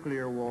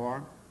nuclear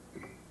war,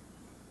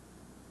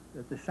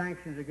 that the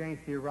sanctions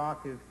against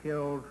Iraq have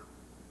killed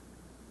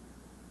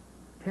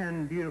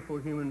 10 beautiful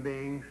human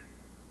beings,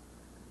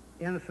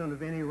 innocent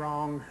of any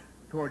wrongs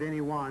toward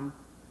anyone,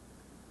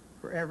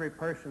 for every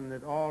person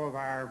that all of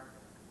our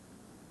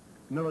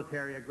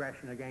military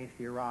aggression against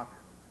Iraq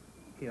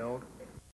killed.